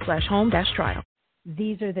onepeloton.com/home-trial.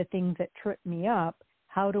 these are the things that trip me up.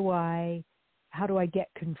 How do I get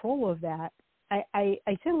control of that? I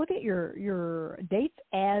say look at your dates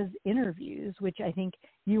as interviews, which I think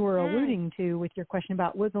you were alluding to with your question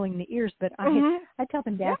about wiggling the ears. But I tell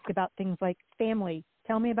them to ask about things like family.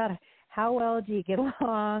 Tell me about how well do you get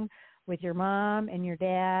along with your mom and your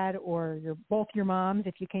dad, or both your moms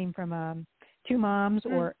if you came from two moms,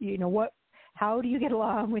 or how do you get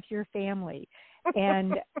along with your family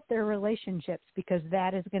and their relationships, because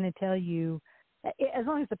that is going to tell you. As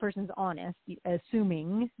long as the person's honest,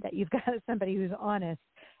 assuming that you've got somebody who's honest,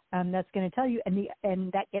 that's going to tell you.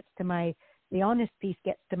 And that gets to the honest piece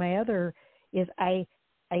gets to my other is I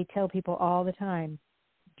tell people all the time,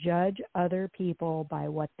 judge other people by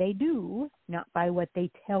what they do, not by what they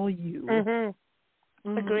tell you.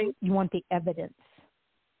 Agree. You want the evidence.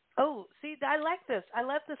 Oh, see, I like this. I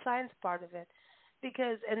love the science part of it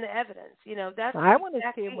and the evidence. That's I want to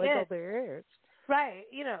exactly see them wiggle their ears. Right,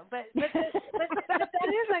 but that is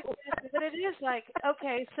but it is like,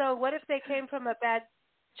 okay, so what if they came from a bad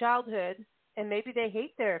childhood and maybe they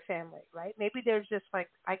hate their family, right? Maybe they're just like,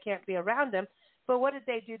 I can't be around them, but what did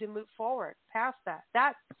they do to move forward past that?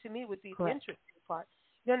 That, to me, would be Correct. the interesting part.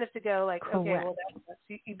 You don't have to go like, Correct. okay, well, that's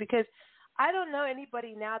because I don't know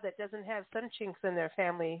anybody now that doesn't have some chinks in their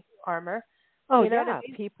family armor. Oh, what I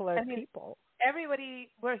mean? People are people. Everybody,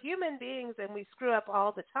 we're human beings and we screw up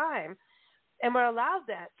all the time. And we're allowed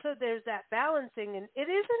that. So there's that balancing. And it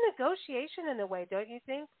is a negotiation in a way, don't you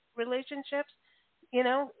think? Relationships,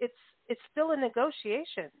 it's still a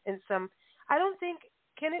negotiation in some. I don't think,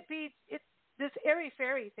 can it be, this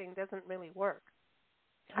airy-fairy thing doesn't really work.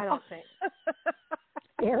 I don't think.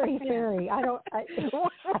 Airy-fairy. I don't know no,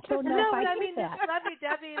 if I but I get mean, that. this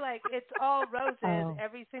lovey-dovey, like it's all roses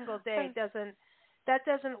every single day doesn't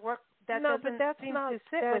work. That doesn't seem to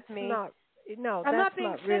sit with me. No, I'm that's not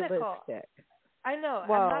being cynical. realistic. I know.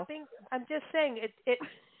 Well, I'm just saying it.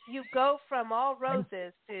 You go from all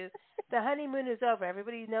roses to the honeymoon is over.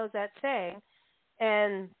 Everybody knows that saying,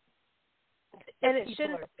 and it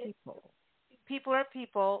shouldn't. People are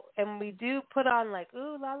people, and we do put on like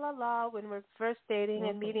ooh la la la when we're first dating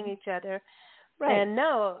and meeting each other. Right. And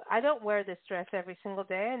no, I don't wear this dress every single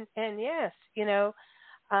day. And yes,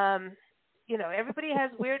 everybody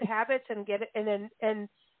has weird habits and and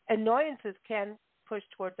annoyances can push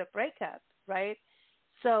towards a breakup. Right,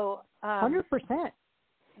 so 100%.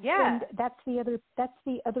 Yeah, and that's the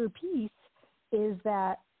other piece is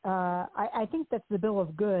that I think that's the bill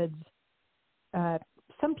of goods.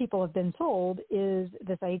 Some people have been sold is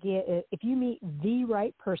this idea: if you meet the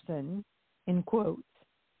right person, in quotes,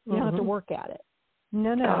 you don't have to work at it.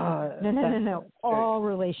 No. All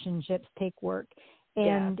relationships take work,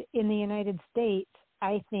 and in the United States,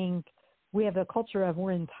 I think we have a culture of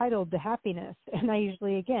we're entitled to happiness, and I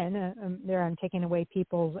usually, again, I'm taking away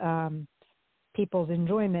people's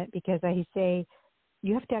enjoyment because I say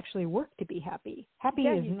you have to actually work to be happy.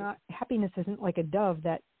 Happiness isn't like a dove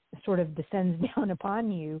that sort of descends down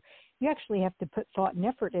upon you. You actually have to put thought and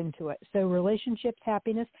effort into it. So relationships,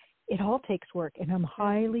 happiness, it all takes work, and I'm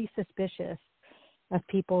highly suspicious of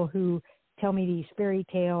people who tell me these fairy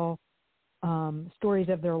tale stories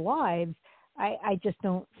of their lives. I just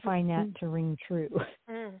don't find that to ring true.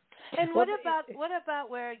 And what about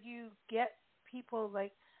where you get people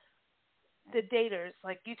like the daters?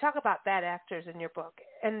 Like you talk about bad actors in your book,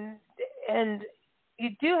 and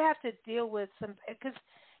you do have to deal with some, because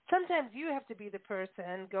sometimes you have to be the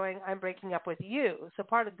person going, I'm breaking up with you. So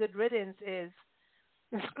part of good riddance is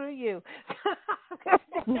screw you.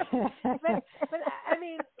 but I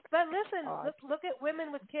mean, but listen, look at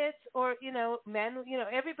women with kids, or men.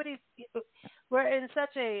 Everybody. We're in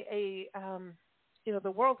such a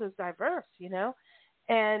the world is diverse,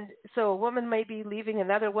 and so a woman may be leaving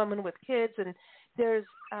another woman with kids, and there's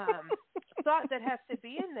thought that has to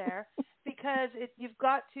be in there because you've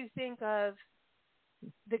got to think of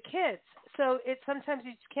the kids. So sometimes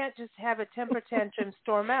you can't just have a temper tantrum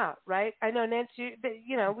storm out, right? I know, Nancy,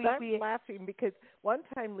 I'm laughing because one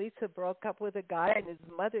time Lisa broke up with a guy and his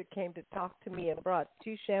mother came to talk to me and brought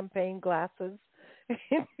 2 champagne glasses.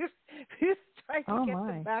 He was trying to get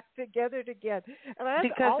them back together again. And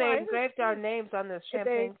because they engraved our names on the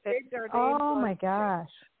champagne. Oh, my gosh.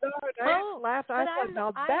 I laughed. I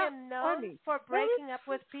thought, I am known for breaking up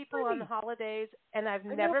with people on holidays, and I've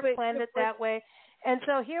never planned it that way. And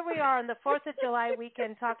so here we are on the 4th of July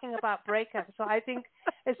weekend talking about breakups. So I think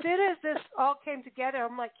as soon as this all came together,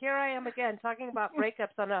 I'm like, here I am again talking about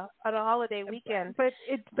breakups on a holiday weekend. But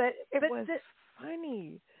it was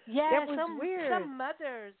funny. Yeah, it was weird. Some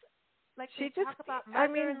mothers, like they talk about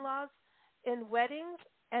mother-in-laws in weddings,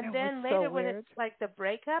 and then later when it's like the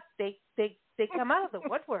breakup, they come out of the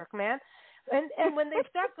woodwork, man. And when they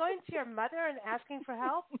start going to your mother and asking for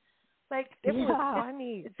help, like it was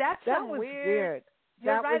funny. That was weird.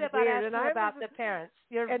 You're right about asking about the parents.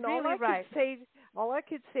 You're really right. All I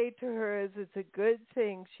could say to her is it's a good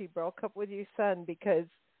thing she broke up with your son because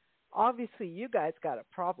obviously you guys got a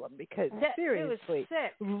problem because seriously, it was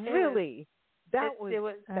sick. Really, that was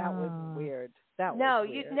weird. That was weird.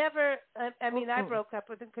 You'd never. I mean, I broke up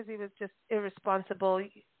with him because he was just irresponsible,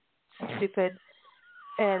 stupid,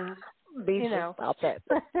 and stop it.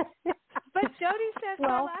 But Jody says we're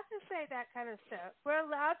allowed to say that kind of stuff. We're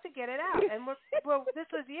allowed to get it out, and this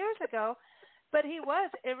was years ago, but he was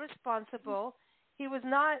irresponsible. He was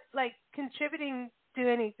not like contributing to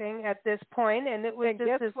anything at this point, and it was. And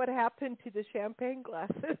guess what happened to the champagne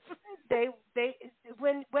glasses?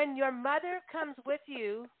 When your mother comes with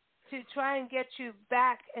you to try and get you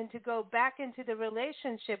back and to go back into the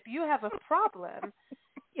relationship, you have a problem.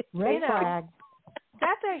 Red flag.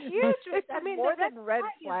 That's a huge. I mean, more than red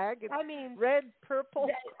flag. It's red, purple.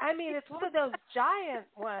 I mean, it's one of those giant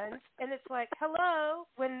ones, and it's like, hello.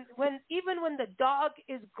 Even when the dog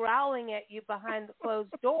is growling at you behind the closed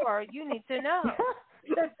door, you need to know.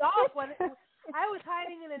 The dog. I was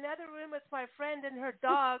hiding in another room with my friend and her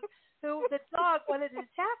dog, the dog wanted to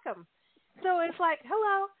attack him. So it's like,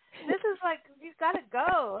 hello. This is like you got to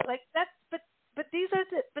go. Like that's But this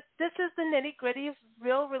is the nitty-gritty of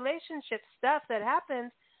real relationship stuff that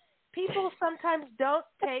happens. People sometimes don't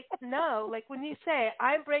take no. Like when you say,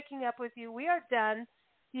 I'm breaking up with you, we are done.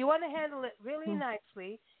 You want to handle it really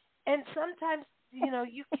nicely. And sometimes,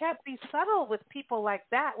 you can't be subtle with people like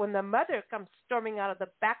that when the mother comes storming out of the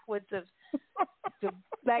backwoods of,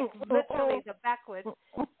 literally the backwoods.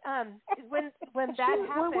 When that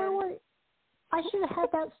happens. Wait. I should have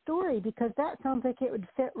had that story because that sounds like it would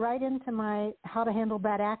fit right into my how to handle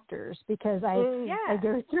bad actors because I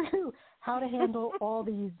go through how to handle all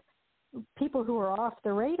these people who are off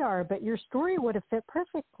the radar, but your story would have fit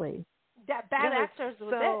perfectly. That bad actors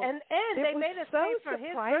was it. And they made us pay for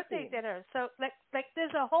his birthday dinner. So like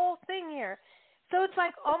there's a whole thing here. So it's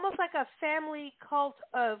like almost like a family cult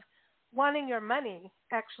of wanting your money,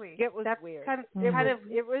 actually. It was weird. It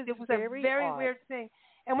was a very odd. weird thing.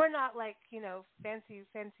 And we're not like, fancy,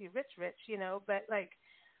 rich, but like,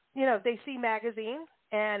 they see magazine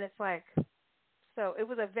and it's like, so it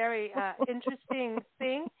was a very interesting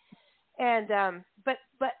thing. And, but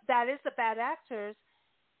that is the bad actors,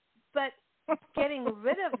 but getting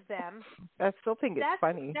rid of them. I still think it's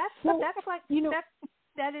funny. That's like,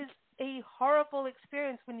 that is a horrible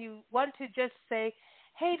experience when you want to just say,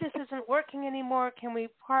 hey, this isn't working anymore. Can we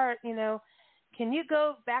part, Can you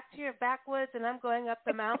go back to your backwoods and I'm going up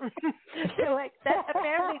the mountain? Like that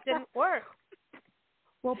apparently didn't work.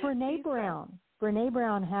 Well, Brene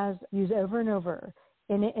Brown has used over and over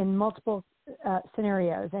in multiple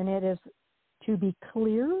scenarios, and it is to be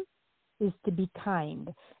clear is to be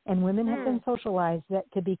kind. And women have been socialized that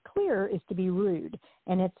to be clear is to be rude,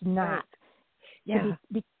 and it's not. Right. Yeah.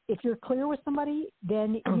 If you're clear with somebody,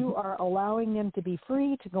 then you are allowing them to be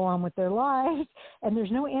free to go on with their lives, and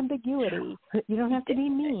there's no ambiguity. You don't have to be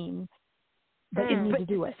mean, but you need to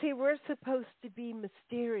do it. See, we're supposed to be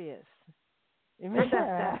mysterious. Remember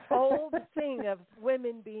that old thing of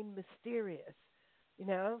women being mysterious. You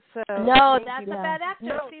know, so no, that's a bad actor.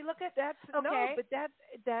 No, See, look at that's okay. No, but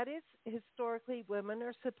that is historically women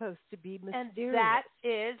are supposed to be mysterious. And that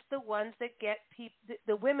is the ones that get people.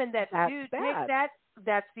 The women that do bad. take that.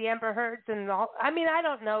 That's the Amber Heards and all. I mean, I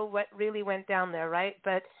don't know what really went down there, right?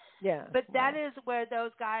 But yeah, but that is where those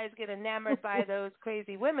guys get enamored by those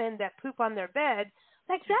crazy women that poop on their bed.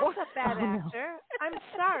 Like, that's a bad actor. I'm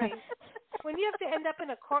sorry. When you have to end up in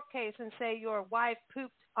a court case and say your wife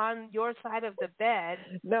pooped on your side of the bed,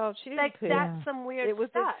 no, she didn't poop. That's some weird stuff. It was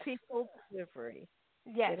a fecal delivery.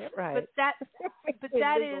 Yes, Get it right. but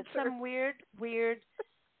that is some weird,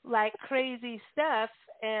 like crazy stuff.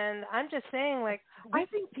 And I'm just saying, like, I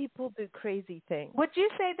think people do crazy things. Would you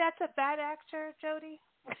say that's a bad actor, Jody?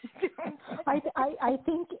 I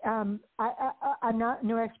think I'm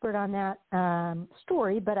no expert on that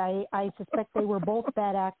story, but I suspect they were both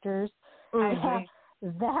bad actors.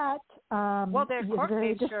 That well, their court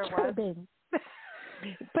very case sure was.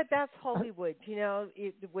 But that's Hollywood, you know.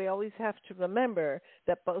 We always have to remember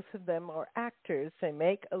that both of them are actors. They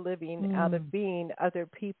make a living out of being other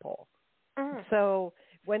people. So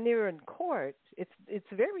when they're in court, it's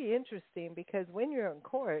very interesting because when you're in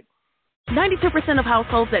court, 92% of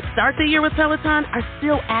households that start the year with Peloton are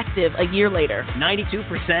still active a year later.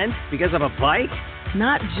 92% because of a bike?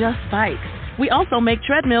 Not just bikes. We also make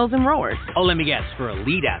treadmills and rowers. Oh, let me guess, for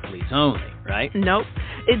elite athletes only, right? Nope.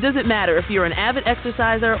 It doesn't matter if you're an avid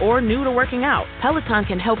exerciser or new to working out. Peloton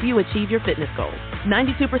can help you achieve your fitness goals.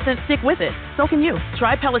 92% stick with it. So can you.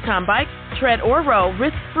 Try Peloton bike, tread, or row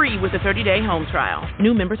risk-free with a 30-day home trial.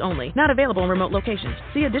 New members only. Not available in remote locations.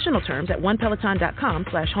 See additional terms at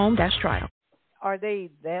onepeloton.com/home-trial. Are they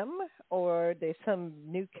them or are they some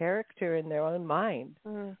new character in their own mind?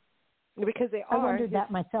 Because they are. I wondered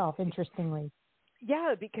that myself, interestingly.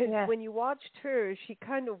 Yeah, because when you watched her, she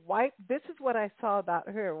kind of wiped. This is what I saw about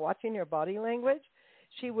her, watching her body language.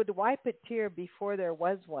 She would wipe a tear before there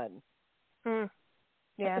was one.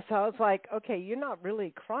 Yeah. So I was like, okay, you're not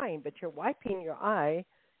really crying, but you're wiping your eye,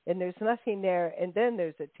 and there's nothing there, and then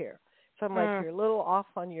there's a tear. So I'm like, you're a little off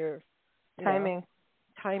on your timing.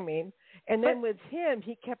 And then with him,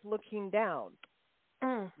 he kept looking down.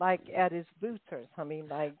 Like at his boots or something.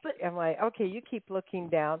 Like, I'm like, okay, you keep looking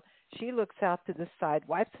down. She looks out to the side,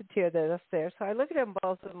 wipes a tear that's there. So I look at them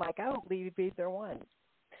both and I'm like, I don't believe either one.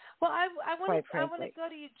 Well, I want to go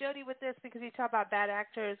to you, Jody, with this because you talk about bad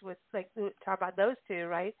actors with talk about those two,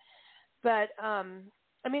 right? But I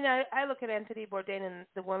mean, I look at Anthony Bourdain and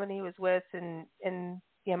the woman he was with, and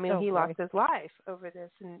I mean, he lost his life over this,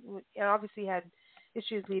 and obviously had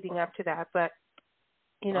issues leading up to that, but.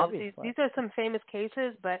 You know, these are some famous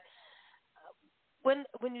cases, but when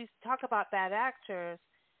you talk about bad actors,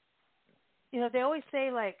 you know, they always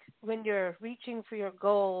say, like, when you're reaching for your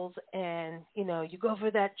goals and, you know, you go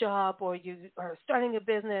for that job or you are starting a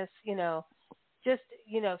business, you know, just,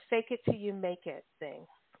 you know, fake it till you make it thing.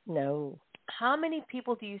 No. How many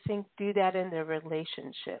people do you think do that in their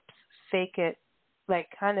relationships? Fake it, like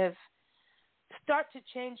kind of start to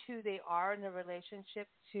change who they are in a relationship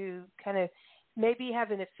to kind of maybe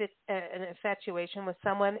have an infatuation with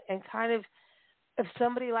someone and kind of, if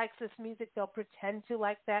somebody likes this music, they'll pretend to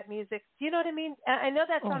like that music. Do you know what I mean? I know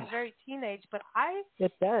that sounds very teenage, but I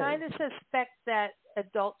kind of suspect that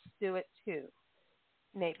adults do it too.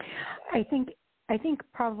 Maybe. I think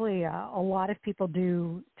probably a lot of people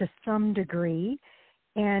do to some degree,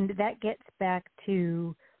 and that gets back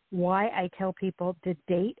to why I tell people to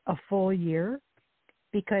date a full year.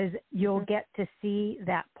 Because you'll get to see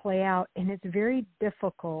that play out, and it's very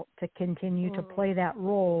difficult to continue to play that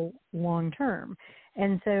role long term.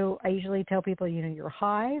 And so I usually tell people, you know, you're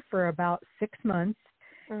high for about 6 months,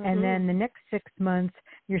 and then the next 6 months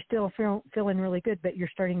you're still feeling really good, but you're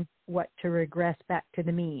starting to regress back to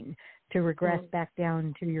the mean, to regress back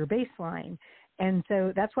down to your baseline. And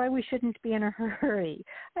so that's why we shouldn't be in a hurry,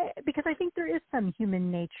 because I think there is some human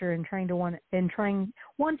nature in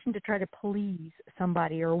wanting to try to please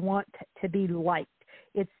somebody or want to be liked.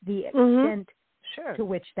 It's the extent to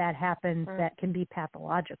which that happens that can be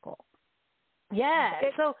pathological. Yeah.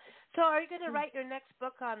 So are you going to write your next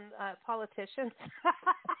book on politicians?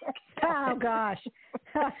 Oh gosh.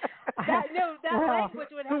 that language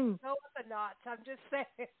would have to go up a notch. I'm just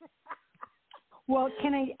saying. Well,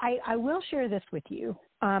 I will share this with you.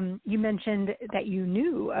 You mentioned that you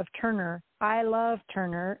knew of Turner. I love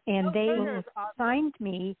Turner, and they signed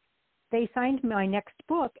me. They signed my next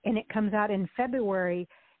book, and it comes out in February.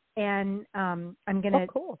 And I'm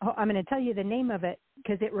gonna tell you the name of it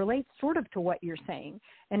because it relates sort of to what you're saying,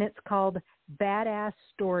 and it's called Badass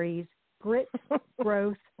Stories: Grit,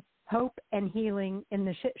 Growth, Hope, and Healing in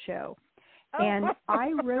the Shit Show. And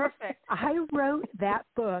I Perfect. wrote that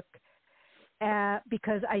book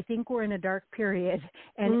because I think we're in a dark period,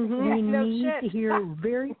 and we need to hear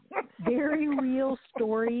very, very real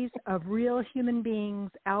stories of real human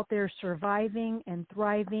beings out there surviving and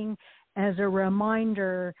thriving, as a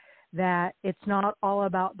reminder that it's not all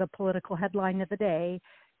about the political headline of the day,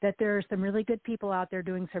 that there are some really good people out there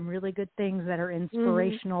doing some really good things that are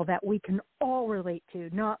inspirational that we can all relate to,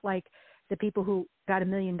 not like the people who got $1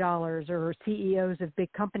 million or CEOs of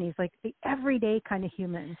big companies, like the everyday kind of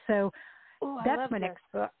humans. So that's my next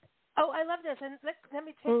book. Oh, I love this. And let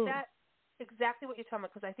me take that, exactly what you're talking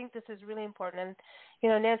about, because I think this is really important. And, you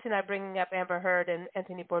know, Nancy and I bringing up Amber Heard and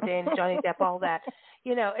Anthony Bourdain, Johnny Depp, all that,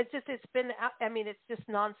 you know, it's been, I mean, it's just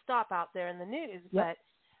nonstop out there in the news. Yep.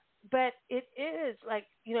 But it is like,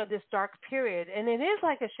 you know, this dark period. And it is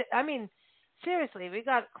like I mean, seriously, we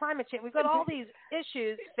got climate change. We've got all these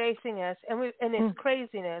issues facing us, and it's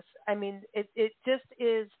craziness. I mean, it just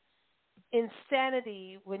is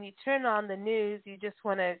insanity. When you turn on the news, you just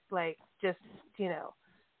want to, like, just, you know,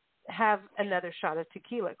 have another shot of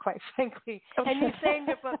tequila, quite frankly. And you say in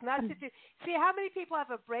your book not to do. See how many people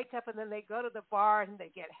have a breakup and then they go to the bar and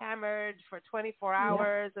they get hammered for 24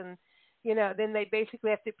 hours and, you know, then they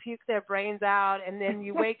basically have to puke their brains out, and then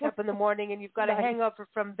you wake up in the morning and you've got a hangover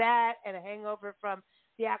from that and a hangover from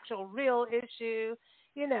the actual real issue,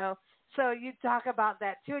 you know. So you talk about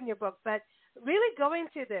that too in your book. But really going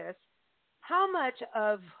to this, how much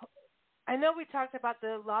of, I know we talked about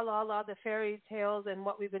the the fairy tales and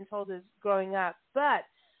what we've been told is growing up, but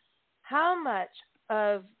how much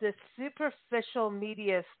of the superficial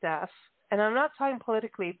media stuff, and I'm not talking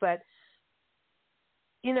politically, but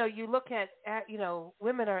you know, you look at you know,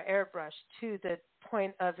 women are airbrushed to the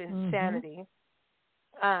point of insanity.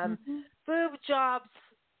 Boob jobs,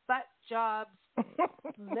 butt jobs,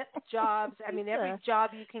 lip jobs. I mean, every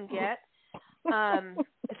job you can get.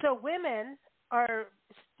 So women are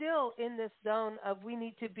still in this zone of we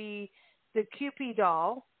need to be the Cupid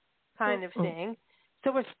doll kind of thing.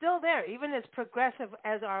 So we're still there, even as progressive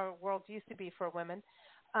as our world used to be for women.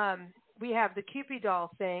 We have the Cupid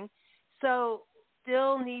doll thing. So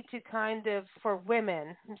still need to kind of, for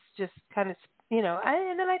women, it's just kind of, you know,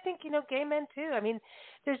 and then I think, you know, gay men too. I mean,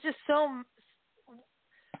 there's just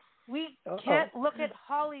we can't look at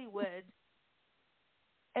Hollywood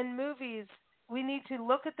and movies. We need to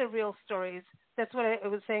look at the real stories. That's what I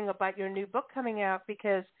was saying about your new book coming out,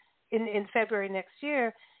 because in February next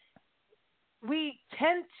year, we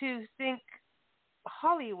tend to think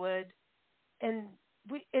Hollywood, and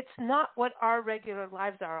it's not what our regular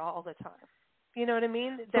lives are all the time. You know what I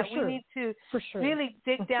mean? That we need to really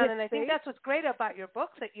dig down. And I think that's what's great about your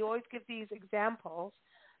books, that you always give these examples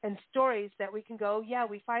and stories that we can go, yeah,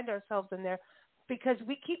 we find ourselves in there, because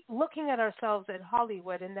we keep looking at ourselves at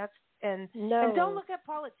Hollywood, and and don't look at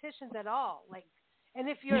politicians at all. Like, and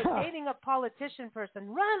if you're dating a politician person,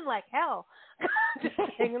 run like hell. Just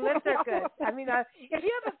kidding, unless they're good. I mean, if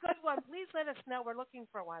you have a good one, please let us know. We're looking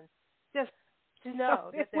for one. Just to know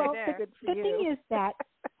that they're there. The thing is that,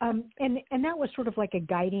 and that was sort of like a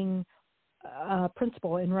guiding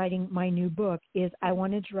principle in writing my new book, is I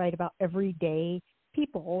wanted to write about everyday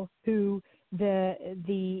people who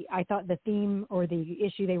I thought the theme or the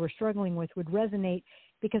issue they were struggling with would resonate,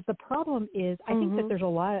 because the problem is I think that there's a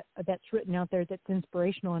lot that's written out there that's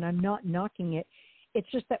inspirational, and I'm not knocking it. It's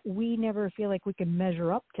just that we never feel like we can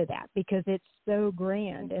measure up to that because it's so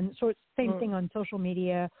grand. And so it's the same thing on social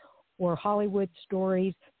media or Hollywood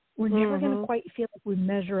stories. We're never going to quite feel like we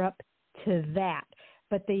measure up to that.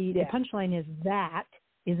 But the punchline is that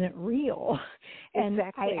isn't real. And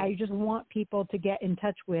I just want people to get in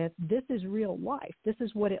touch with, this is real life. This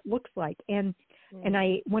is what it looks like. And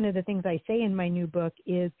one of the things I say in my new book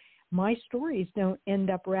is my stories don't end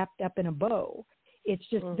up wrapped up in a bow. It's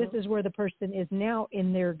just this is where the person is now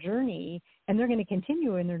in their journey, and they're going to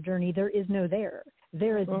continue in their journey. There is no there.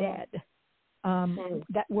 There is dead.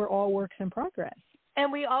 That we're all works in progress.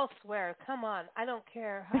 And we all swear, come on, I don't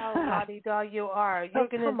care how la-di-da you are. You're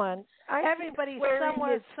gonna, come on. Everybody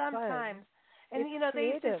somewhere, sometimes. And, you know, they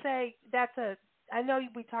used to say I know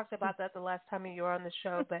we talked about that the last time you were on the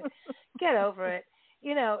show, but get over it.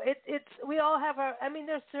 You know, it's we all have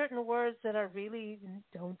there's certain words that are really,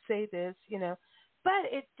 don't say this, you know. But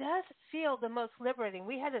it does feel the most liberating.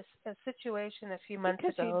 We had a situation a few months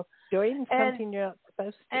ago. You're doing something you're not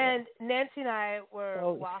supposed to. And Nancy and I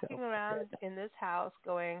were walking around in this house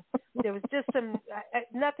going, there was just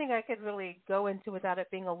nothing I could really go into without it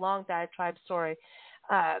being a long diatribe story.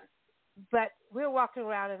 But we were walking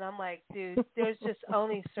around, and I'm like, dude, there's just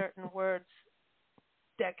only certain words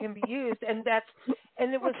that can be used. And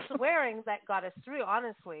it was swearing that got us through,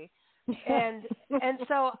 honestly. And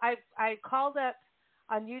so I called up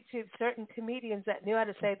on YouTube certain comedians that knew how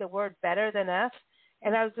to say the word better than us.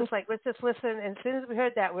 And I was just like, let's just listen. And as soon as we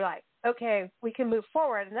heard that, we're like, okay, we can move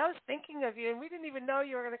forward. And I was thinking of you, and we didn't even know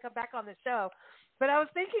you were going to come back on the show. But I was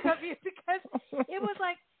thinking of you because it was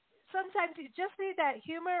like sometimes you just need that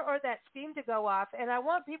humor or that steam to go off. And I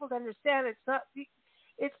want people to understand it's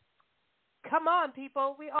come on,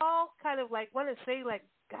 people. We all kind of like want to say like,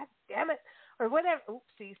 God damn it, or whatever.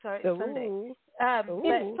 Oopsie, sorry, it's Sunday. It's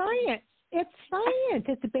science. It's science.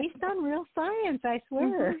 It's based on real science, I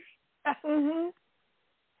swear. Mm-hmm.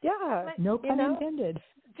 Yeah. No pun intended.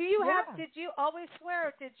 Did you always swear,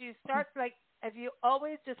 or did you start like, have you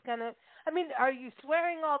always just kind of, I mean, are you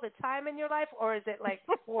swearing all the time in your life, or is it like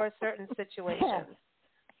for certain situations?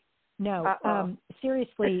 No,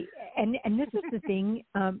 seriously, and this is the thing.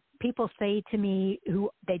 People say to me who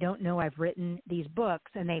they don't know I've written these books,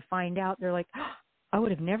 and they find out, they're like, oh, I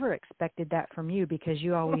would have never expected that from you because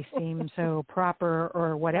you always seem so proper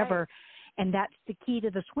or whatever. Right. And that's the key to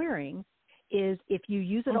the swearing is if you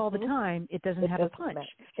use it all the time, it doesn't have a punch.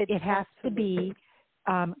 It has to be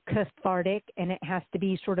cathartic, and it has to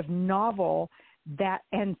be sort of novel.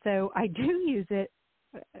 And so I do use it,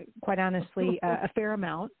 quite honestly, a fair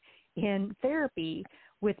amount in therapy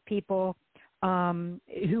with people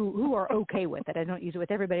who are okay with it. I don't use it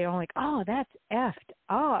with everybody. I'm like, oh, that's effed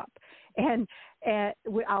up. And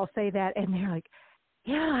I'll say that, and they're like,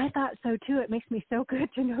 yeah, I thought so too. It makes me so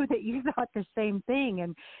good to know that you thought the same thing.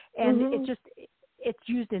 And it's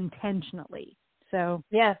used intentionally. So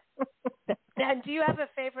yeah. And do you have a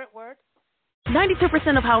favorite word?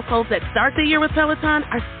 92% of households that start the year with Peloton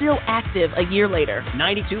are still active a year later.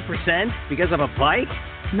 92% because of a bike?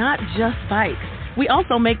 Not just bikes. We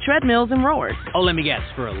also make treadmills and rowers. Oh, let me guess,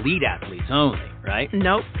 for elite athletes only, right?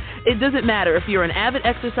 Nope. It doesn't matter if you're an avid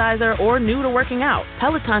exerciser or new to working out.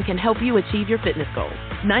 Peloton can help you achieve your fitness goals.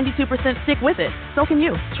 92% stick with it. So can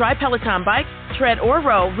you. Try Peloton bike, tread, or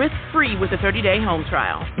row risk-free with a 30-day home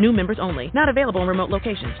trial. New members only. Not available in remote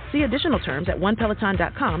locations. See additional terms at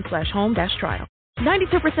onepeloton.com/home-trial.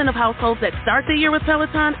 92% of households that start the year with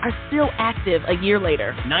Peloton are still active a year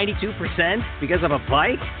later. 92% because of a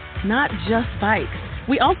bike? Not just bikes.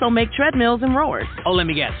 We also make treadmills and rowers. Oh, let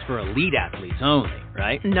me guess, for elite athletes only,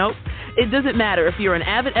 right? Nope. It doesn't matter if you're an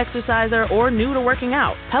avid exerciser or new to working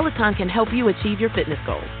out. Peloton can help you achieve your fitness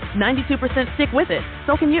goals. 92% stick with it.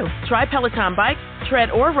 So can you. Try Peloton bike,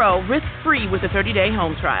 tread, or row risk-free with a 30-day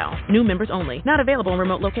home trial. New members only. Not available in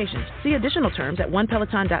remote locations. See additional terms at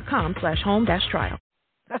onepeloton.com/home-trial.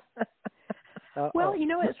 Well,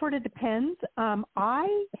 it sort of depends.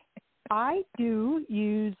 I do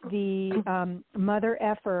use the mother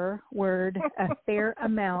effer word a fair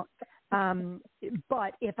amount,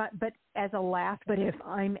 but as a laugh. But if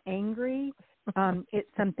I'm angry,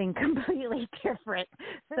 it's something completely different.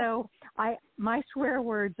 So my swear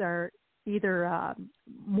words are either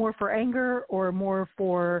more for anger or more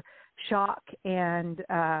for shock and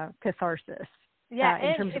catharsis. Yeah, in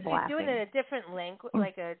and terms if of you're laughing. doing it in a different language,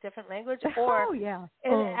 or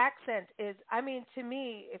an accent is, I mean, to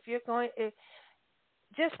me, if you're going,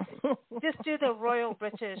 just do the Royal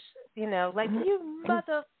British, like you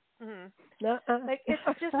mother, like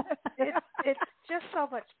it's just so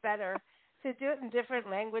much better to do it in different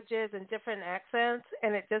languages and different accents,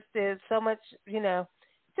 and it just is so much,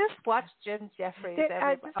 Just watch Jim Jeffries.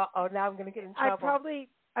 Now I'm going to get in trouble.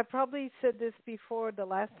 I probably said this before the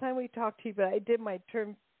last time we talked to you, but I did my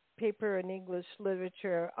term paper in English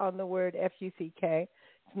literature on the word F-U-C-K.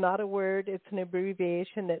 It's not a word. It's an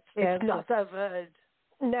abbreviation that stands. It's not a word.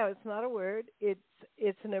 No, it's not a word.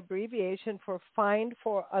 It's an abbreviation for fined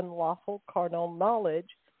for unlawful carnal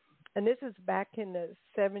knowledge. And this is back in the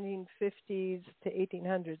 1750s to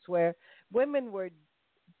 1800s, where women were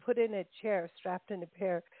put in a chair, strapped in a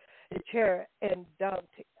chair, and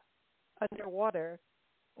dumped underwater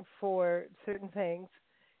for certain things,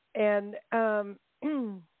 and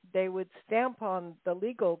they would stamp on the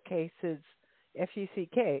legal cases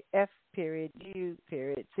F-U-C-K, F.U.C.K,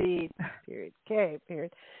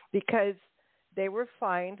 because they were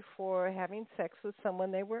fined for having sex with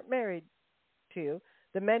someone they weren't married to.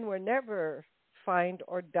 The men were never fined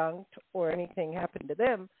or dunked or anything happened to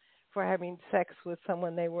them for having sex with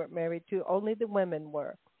someone they weren't married to. Only the women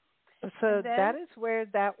were. So that is where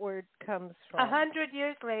that word comes from. 100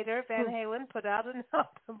 years later, Van Halen put out an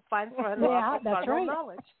album, Fine for Unlawful Carnal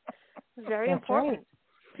Knowledge. It's very important. Right.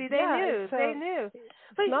 See, they knew. They knew.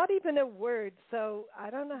 It's not even a word, so I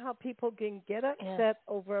don't know how people can get upset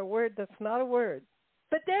over a word that's not a word.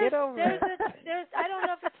 But there's I don't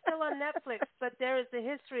know if it's still on Netflix, but there is the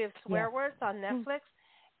history of swear words on Netflix.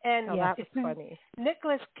 And that was funny.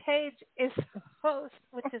 Nicolas Cage is the host,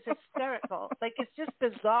 which is hysterical. Like, it's just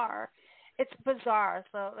bizarre. It's bizarre.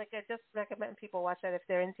 So, like, I just recommend people watch that if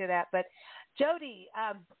they're into that. But, Jody,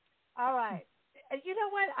 all right. You know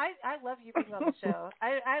what? I love you being on the show.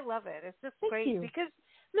 I love it. It's just great because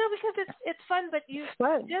it's fun, but you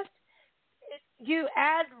you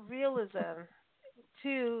add realism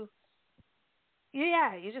to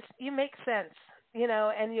you make sense,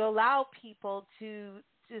 and you allow people to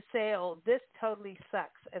say, oh, this totally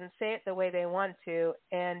sucks, and say it the way they want to,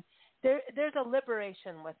 and there's a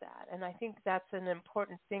liberation with that, and I think that's an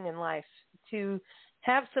important thing in life, to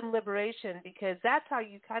have some liberation, because that's how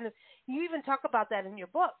you you even talk about that in your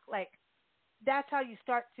book, like that's how you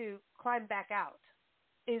start to climb back out,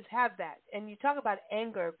 is have that. And you talk about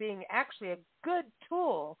anger being actually a good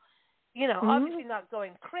tool, obviously not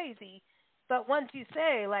going crazy, but once you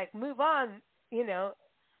say, like, move on,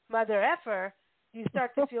 mother effer, you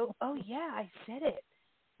start to feel, oh yeah, I said it.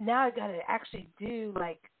 Now I got to actually do,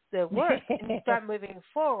 like, the work, and you start moving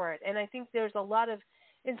forward. And I think there's a lot of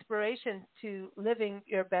inspiration to living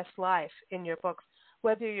your best life in your books,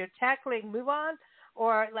 whether you're tackling move on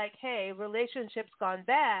or, like, hey, relationship's gone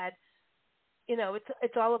bad.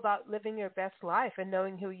 It's all about living your best life and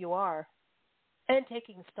knowing who you are and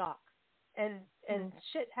taking stock. And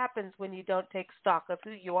shit happens when you don't take stock of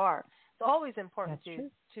who you are. It's always important to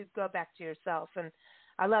go back to yourself. And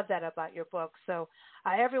I love that about your book. So,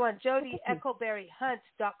 everyone,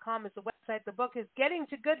 JodyEccleberryHunt.com is the website. The book is Getting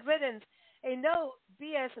to Good Riddance, a no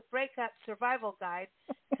BS breakup survival guide.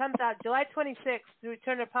 It comes out July 26th through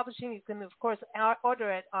Turner Publishing. You can, of course,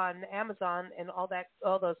 order it on Amazon and all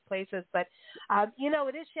those places. But,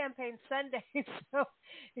 it is Champagne Sunday, so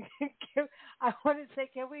I want to say,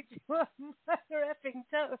 can we do a mother effing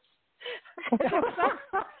toast?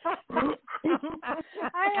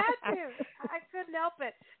 I had to. I couldn't help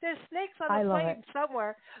it. There's snakes on the plane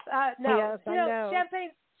somewhere. No, yes, I know.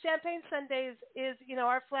 Champagne Sundays is,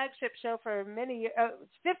 our flagship show for many years.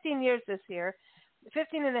 It's 15 years this year,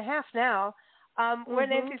 15 and a half now. Where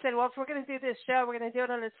Nancy said, well, if we're going to do this show, we're going to do it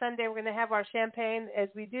on a Sunday. We're going to have our champagne, as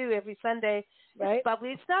we do every Sunday. Right. It's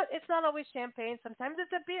bubbly. It's not always champagne. Sometimes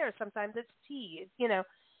it's a beer. Sometimes it's tea.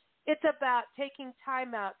 It's about taking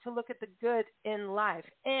time out to look at the good in life.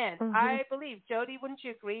 And I believe, Jody, wouldn't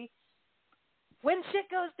you agree? When shit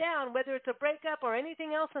goes down, whether it's a breakup or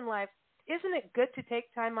anything else in life, isn't it good to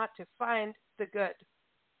take time out to find the good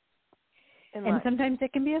in life? And sometimes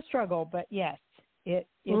it can be a struggle, but yes, it's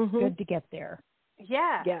good to get there.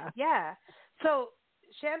 Yeah. So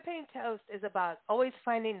Champagne Toast is about always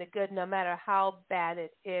finding the good no matter how bad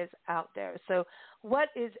it is out there. So what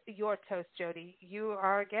is your toast, Jody? You are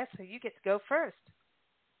our guest, so you get to go first.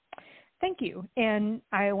 Thank you. And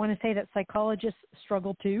I want to say that psychologists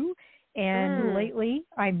struggle too. And lately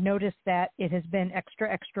I've noticed that it has been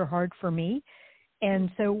extra, extra hard for me.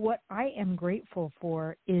 And so what I am grateful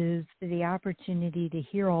for is the opportunity to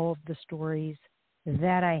hear all of the stories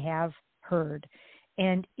that I have heard.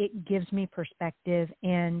 And it gives me perspective,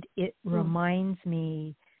 and it reminds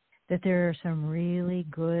me that there are some really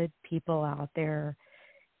good people out there,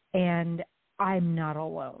 and I'm not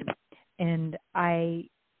alone. And I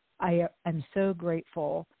am so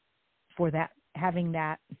grateful for that, having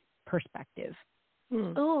that perspective.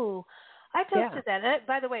 Ooh, I toasted that.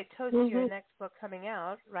 By the way, toast your next book coming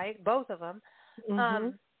out, right? Both of them.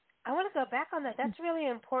 I want to go back on that. That's really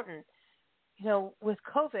important. With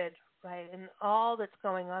COVID, right, and all that's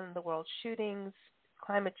going on in the world, shootings,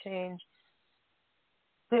 climate change.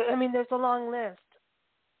 There's a long list.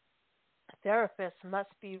 Therapists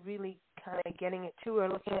must be really kind of getting it too. We're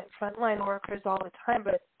looking at frontline workers all the time,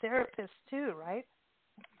 but therapists too, right?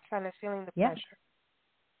 Kind of feeling the pressure.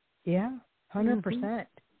 Yeah, 100%.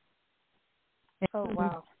 Oh,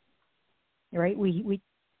 wow. Right, we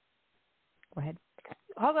go ahead.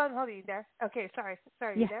 Hold on, you there? Okay, sorry,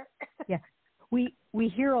 you there? Yeah. We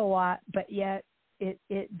hear a lot, but yet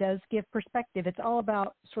it does give perspective. It's all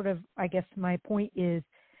about sort of, I guess my point is,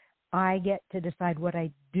 I get to decide what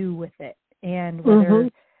I do with it, and whether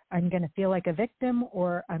I'm going to feel like a victim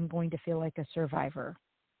or I'm going to feel like a survivor.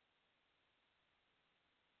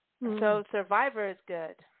 So survivor is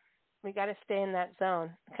good. We got to stay in that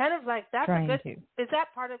zone. Kind of like that's Trying a good. to. Is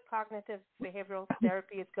that part of cognitive behavioral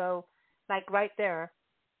therapy? Is go like right there.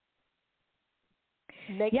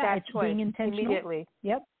 Make that choice being intentional. Immediately.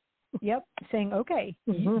 Yep. Saying, okay,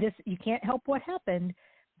 you can't help what happened,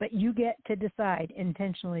 but you get to decide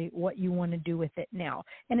intentionally what you want to do with it now.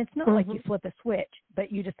 And it's not like you flip a switch,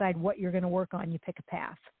 but you decide what you're going to work on. You pick a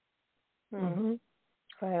path.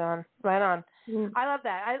 Right on. I love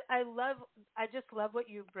that. I just love what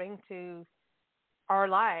you bring to our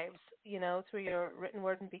lives, through your written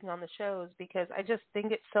word and being on the shows, because I just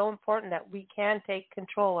think it's so important that we can take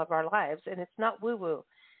control of our lives, and it's not woo-woo,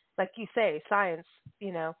 like you say, science,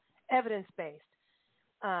 evidence-based.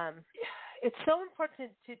 It's so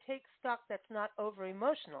important to take stock that's not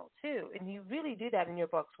over-emotional, too, and you really do that in your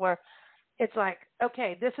books, where it's like,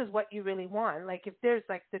 okay, this is what you really want. Like, if there's,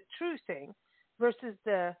 like, the true thing versus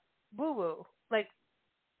the woo-woo, like,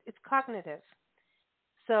 it's cognitive.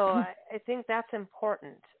 So I think that's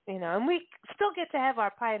important, and we still get to have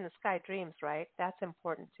our pie in the sky dreams, right? That's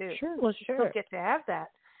important, too. Sure, We still get to have that.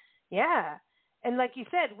 Yeah. And like you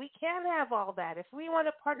said, we can have all that. If we want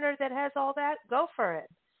a partner that has all that, go for it.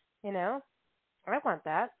 I want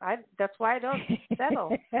that. That's why I don't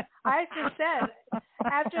settle. I just said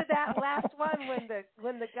after that last one,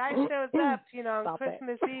 when the guy shows up, on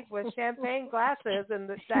Christmas Eve with champagne glasses and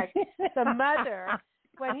the mother,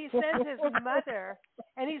 when he sends his mother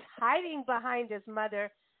and he's hiding behind his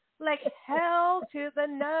mother, like hell to the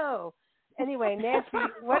no. Anyway,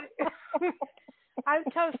 Nancy, what? I'm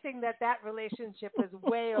toasting that relationship was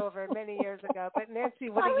way over many years ago. But Nancy,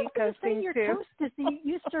 what are you toasting you're to?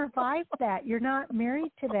 You survived that. You're not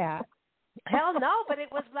married to that. Hell no, but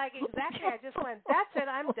it was like exactly. I just went, that's it.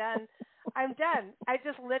 I'm done. I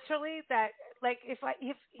just literally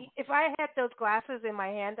if I had those glasses in my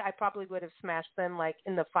hand, I probably would have smashed them like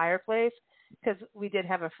in the fireplace, because we did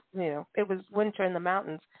have it was winter in the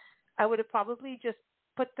mountains. I would have probably just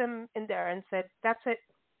put them in there and said, that's it.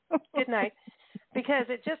 Good night. Because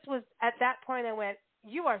it just was at that point I went,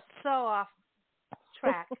 you are so off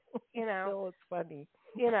track, So it's funny.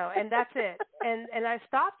 And that's it. And I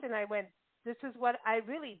stopped and I went, this is what I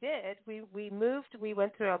really did. We moved, we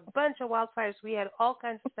went through a bunch of wildfires, we had all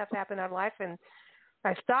kinds of stuff happen in our life, and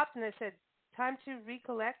I stopped and I said, time to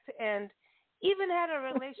recollect, and even had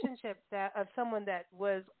a relationship of someone that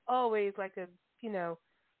was always like a,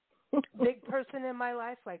 big person in my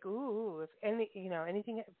life, like, ooh, if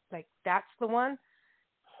anything, like, that's the one.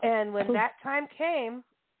 And when that time came,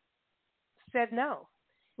 said no,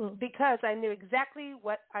 because I knew exactly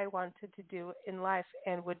what I wanted to do in life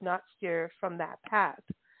and would not steer from that path.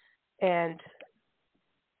 And,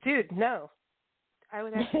 dude, no, I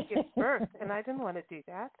would have to give birth, and I didn't want to do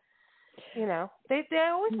that. They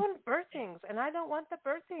always want birthings, and I don't want the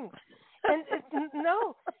birthings. And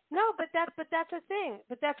no, but that's a thing.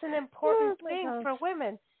 But that's an important thing for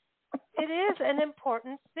women. It is an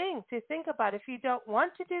important thing to think about. If you don't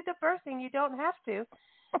want to do the birthing, you don't have to,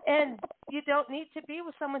 and you don't need to be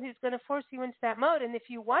with someone who's going to force you into that mode. And if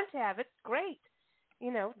you want to have it, great.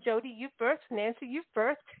 Jody, you've birthed. Nancy, you've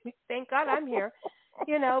birthed. Thank God I'm here.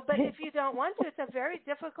 But if you don't want to, it's a very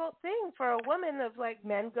difficult thing for a woman of like,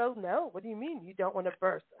 men go, no, what do you mean you don't want to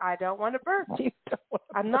birth? I don't want to birth.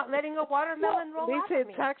 I'm not letting a watermelon roll off of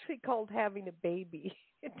me. It's actually called having a baby.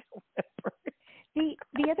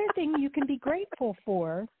 The other thing you can be grateful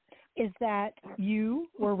for is that you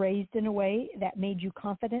were raised in a way that made you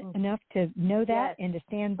confident enough to know that and to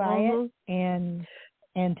stand by it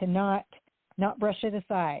and to not brush it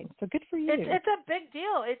aside. So good for you. It's a big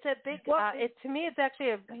deal. It's a big. To me, it's actually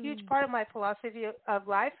a huge part of my philosophy of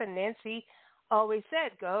life. And Nancy always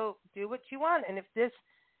said, "Go do what you want." And if this,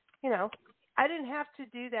 I didn't have to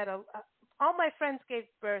do that. All my friends gave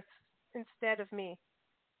birth instead of me.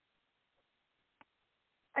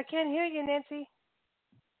 I can't hear you, Nancy.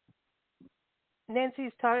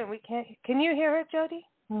 Nancy's talking. We can't. Can you hear her, Jody?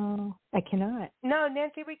 Oh, I cannot. No,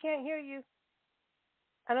 Nancy, we can't hear you.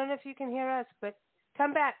 I don't know if you can hear us, but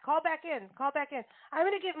come back. Call back in. I'm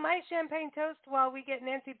going to give my champagne toast while we get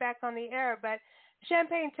Nancy back on the air. But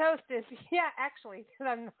champagne toast is, actually,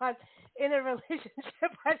 I'm not in a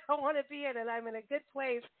relationship I don't want to be in, and I'm in a good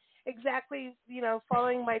place, exactly,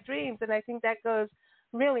 following my dreams. And I think that goes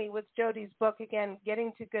really with Jody's book, again,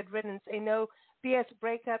 Getting to Good Riddance, a no BS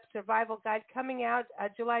breakup survival guide, coming out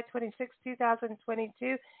July 26,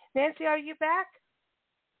 2022. Nancy, are you back?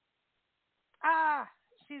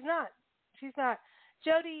 She's not.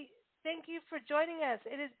 Jody, thank you for joining us.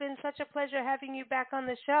 It has been such a pleasure having you back on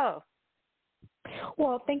the show.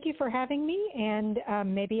 Well, thank you for having me, and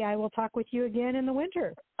maybe I will talk with you again in the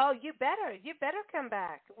winter. Oh, you better. You better come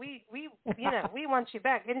back. We we want you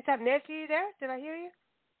back. Anytime. Nancy, are you there? Did I hear you?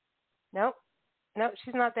 Nope,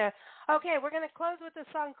 she's not there. Okay, we're going to close with a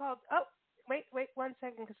song called, wait 1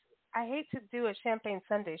 second, because I hate to do a Champagne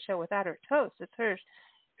Sunday show without her toast. It's her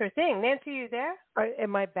thing. Nancy, you there?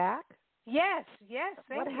 Am I back? Yes.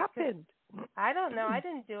 What happened? I don't know. I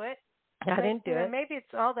didn't do it. I didn't do it. Maybe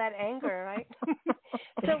it's all that anger, right?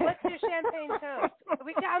 So what's your champagne toast?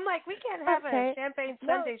 We can't have a Champagne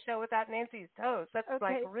Sunday show without Nancy's toast. That's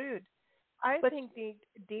like rude. I think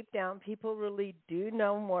deep down, people really do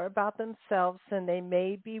know more about themselves than they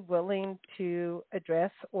may be willing to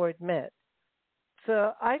address or admit.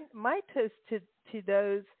 So my toast to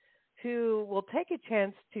those who will take a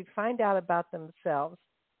chance to find out about themselves,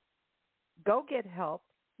 go get help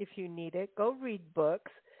if you need it, go read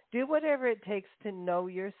books, do whatever it takes to know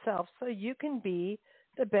yourself so you can be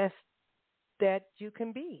the best that you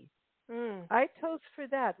can be. I toast for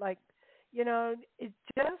that. Like,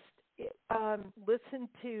 listen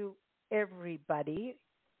to everybody,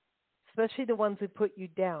 especially the ones who put you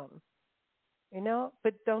down,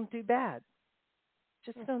 but don't do bad.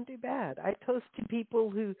 Just don't do bad. I toast to people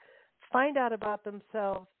who find out about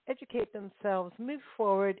themselves, educate themselves, move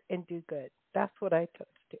forward, and do good. That's what I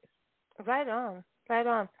toast to. Right on.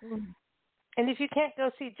 And if you can't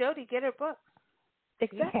go see Jody, get her book.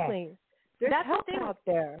 Exactly. There's help out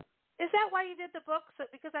there. Is that why you did the book?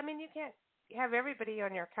 Because, you can't have everybody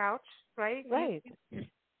on your couch, right? Right.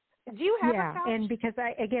 Do you have a couch? Yeah, and because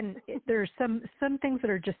there's some things that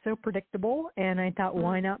are just so predictable, and I thought,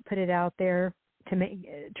 why not put it out there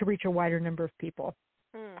to reach a wider number of people.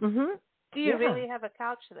 Mm-hmm. Do you really have a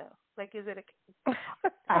couch, though? Like, is it a...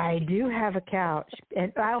 I do have a couch,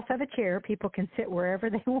 and I also have a chair. People can sit wherever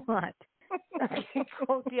they want. Okay,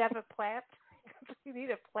 cool. Do you have a plant? You need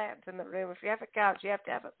a plant in the room. If you have a couch, you have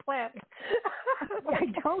to have a plant. I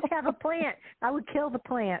don't have a plant. I would kill the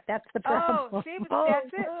plant. That's the problem. Oh, see,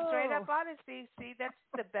 that's it. Straight up honesty. See, that's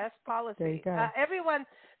the best policy. There you go. Everyone,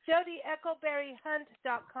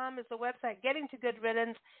 JodyEccleberryHunt.com is the website. Getting to Good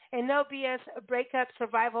Riddance, a no BS breakup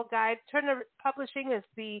survival guide. Turner Publishing is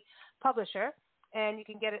the publisher, and you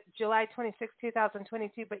can get it July 26,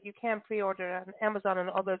 2022, but you can pre-order it on Amazon and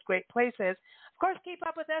all those great places. Of course, keep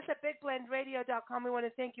up with us at BigBlendRadio.com. We want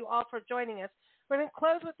to thank you all for joining us. We're going to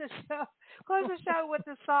close the show with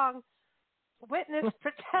the song Witness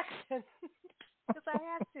Protection, because I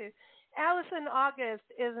had to. Allison August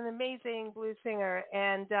is an amazing blues singer,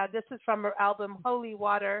 and this is from her album Holy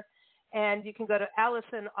Water, and you can go to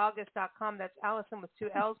AllisonAugust.com. That's Allison with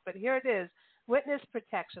 2 L's, but here it is. Witness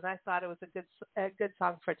Protection. I thought it was a good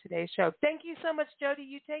song for today's show. Thank you so much, Jody.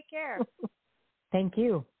 You take care. Thank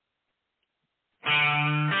you. I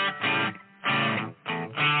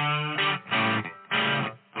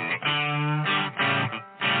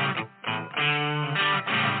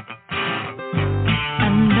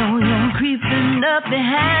know you're creeping up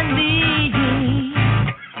behind me.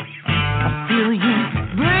 I feel you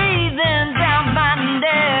breathing down my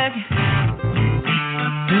neck.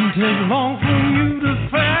 Didn't take long for you to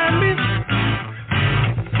find me,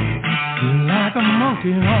 like a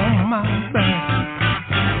monkey on my back.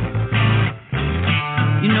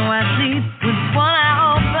 You know I sleep with one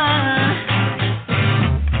eye open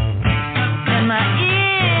and my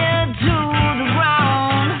ear to the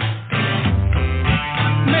ground.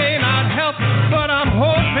 May not help, but I'm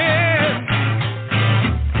hoping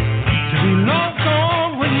to be long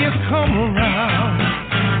gone when you come around.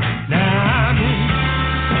 Now I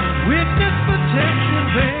need witness protection,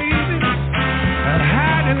 baby, and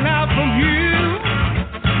hiding out from you.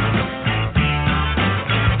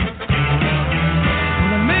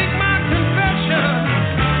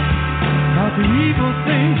 The evil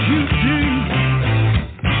things you do,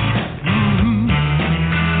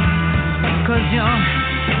 'cause your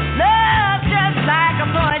love just like a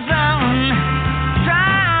poison,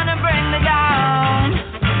 trying to bring me down.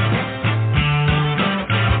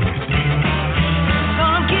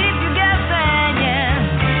 Gonna keep you guessing,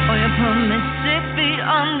 yeah, or you put me 6 feet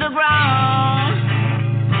underground.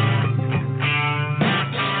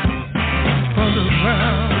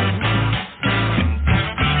 Underground.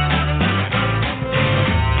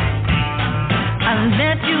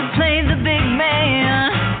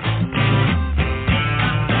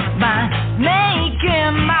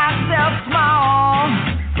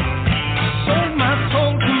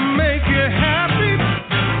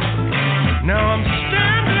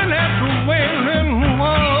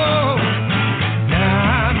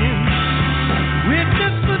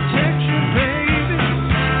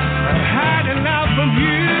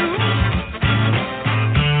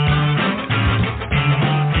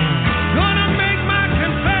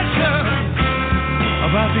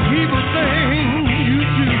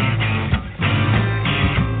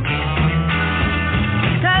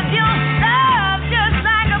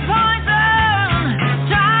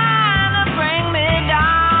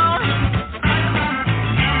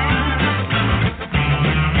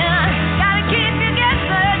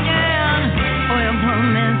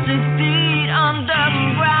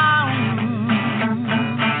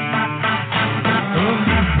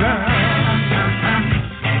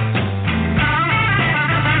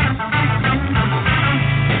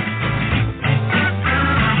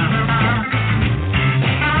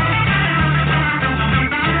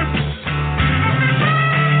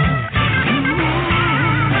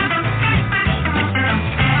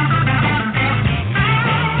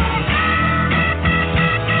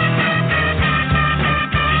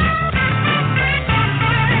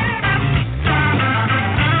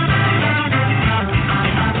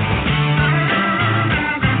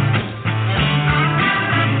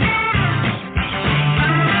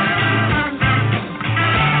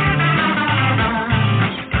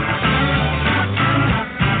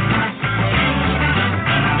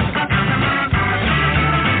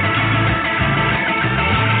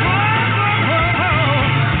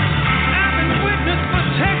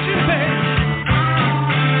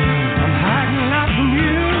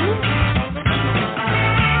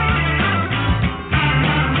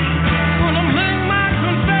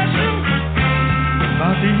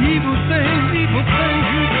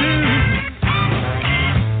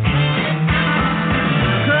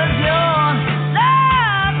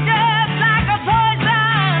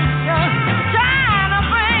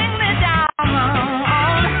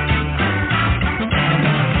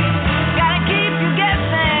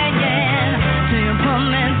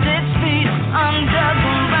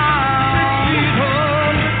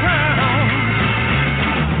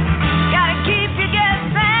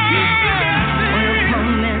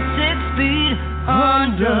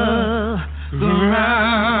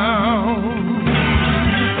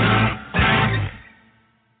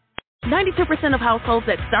 92% of households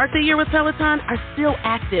that start the year with Peloton are still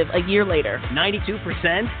active a year later.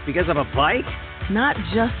 92% because of a bike? Not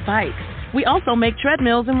just bikes. We also make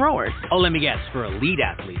treadmills and rowers. Oh, let me guess, for elite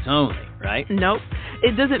athletes only, right? Nope.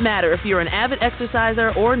 It doesn't matter if you're an avid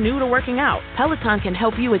exerciser or new to working out. Peloton can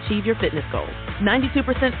help you achieve your fitness goals.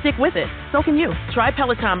 92% stick with it. So can you. Try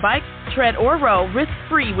Peloton bike, tread, or row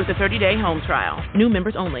risk-free with a 30-day home trial. New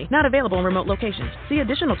members only. Not available in remote locations. See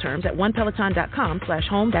additional terms at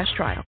onepeloton.com/home-trial.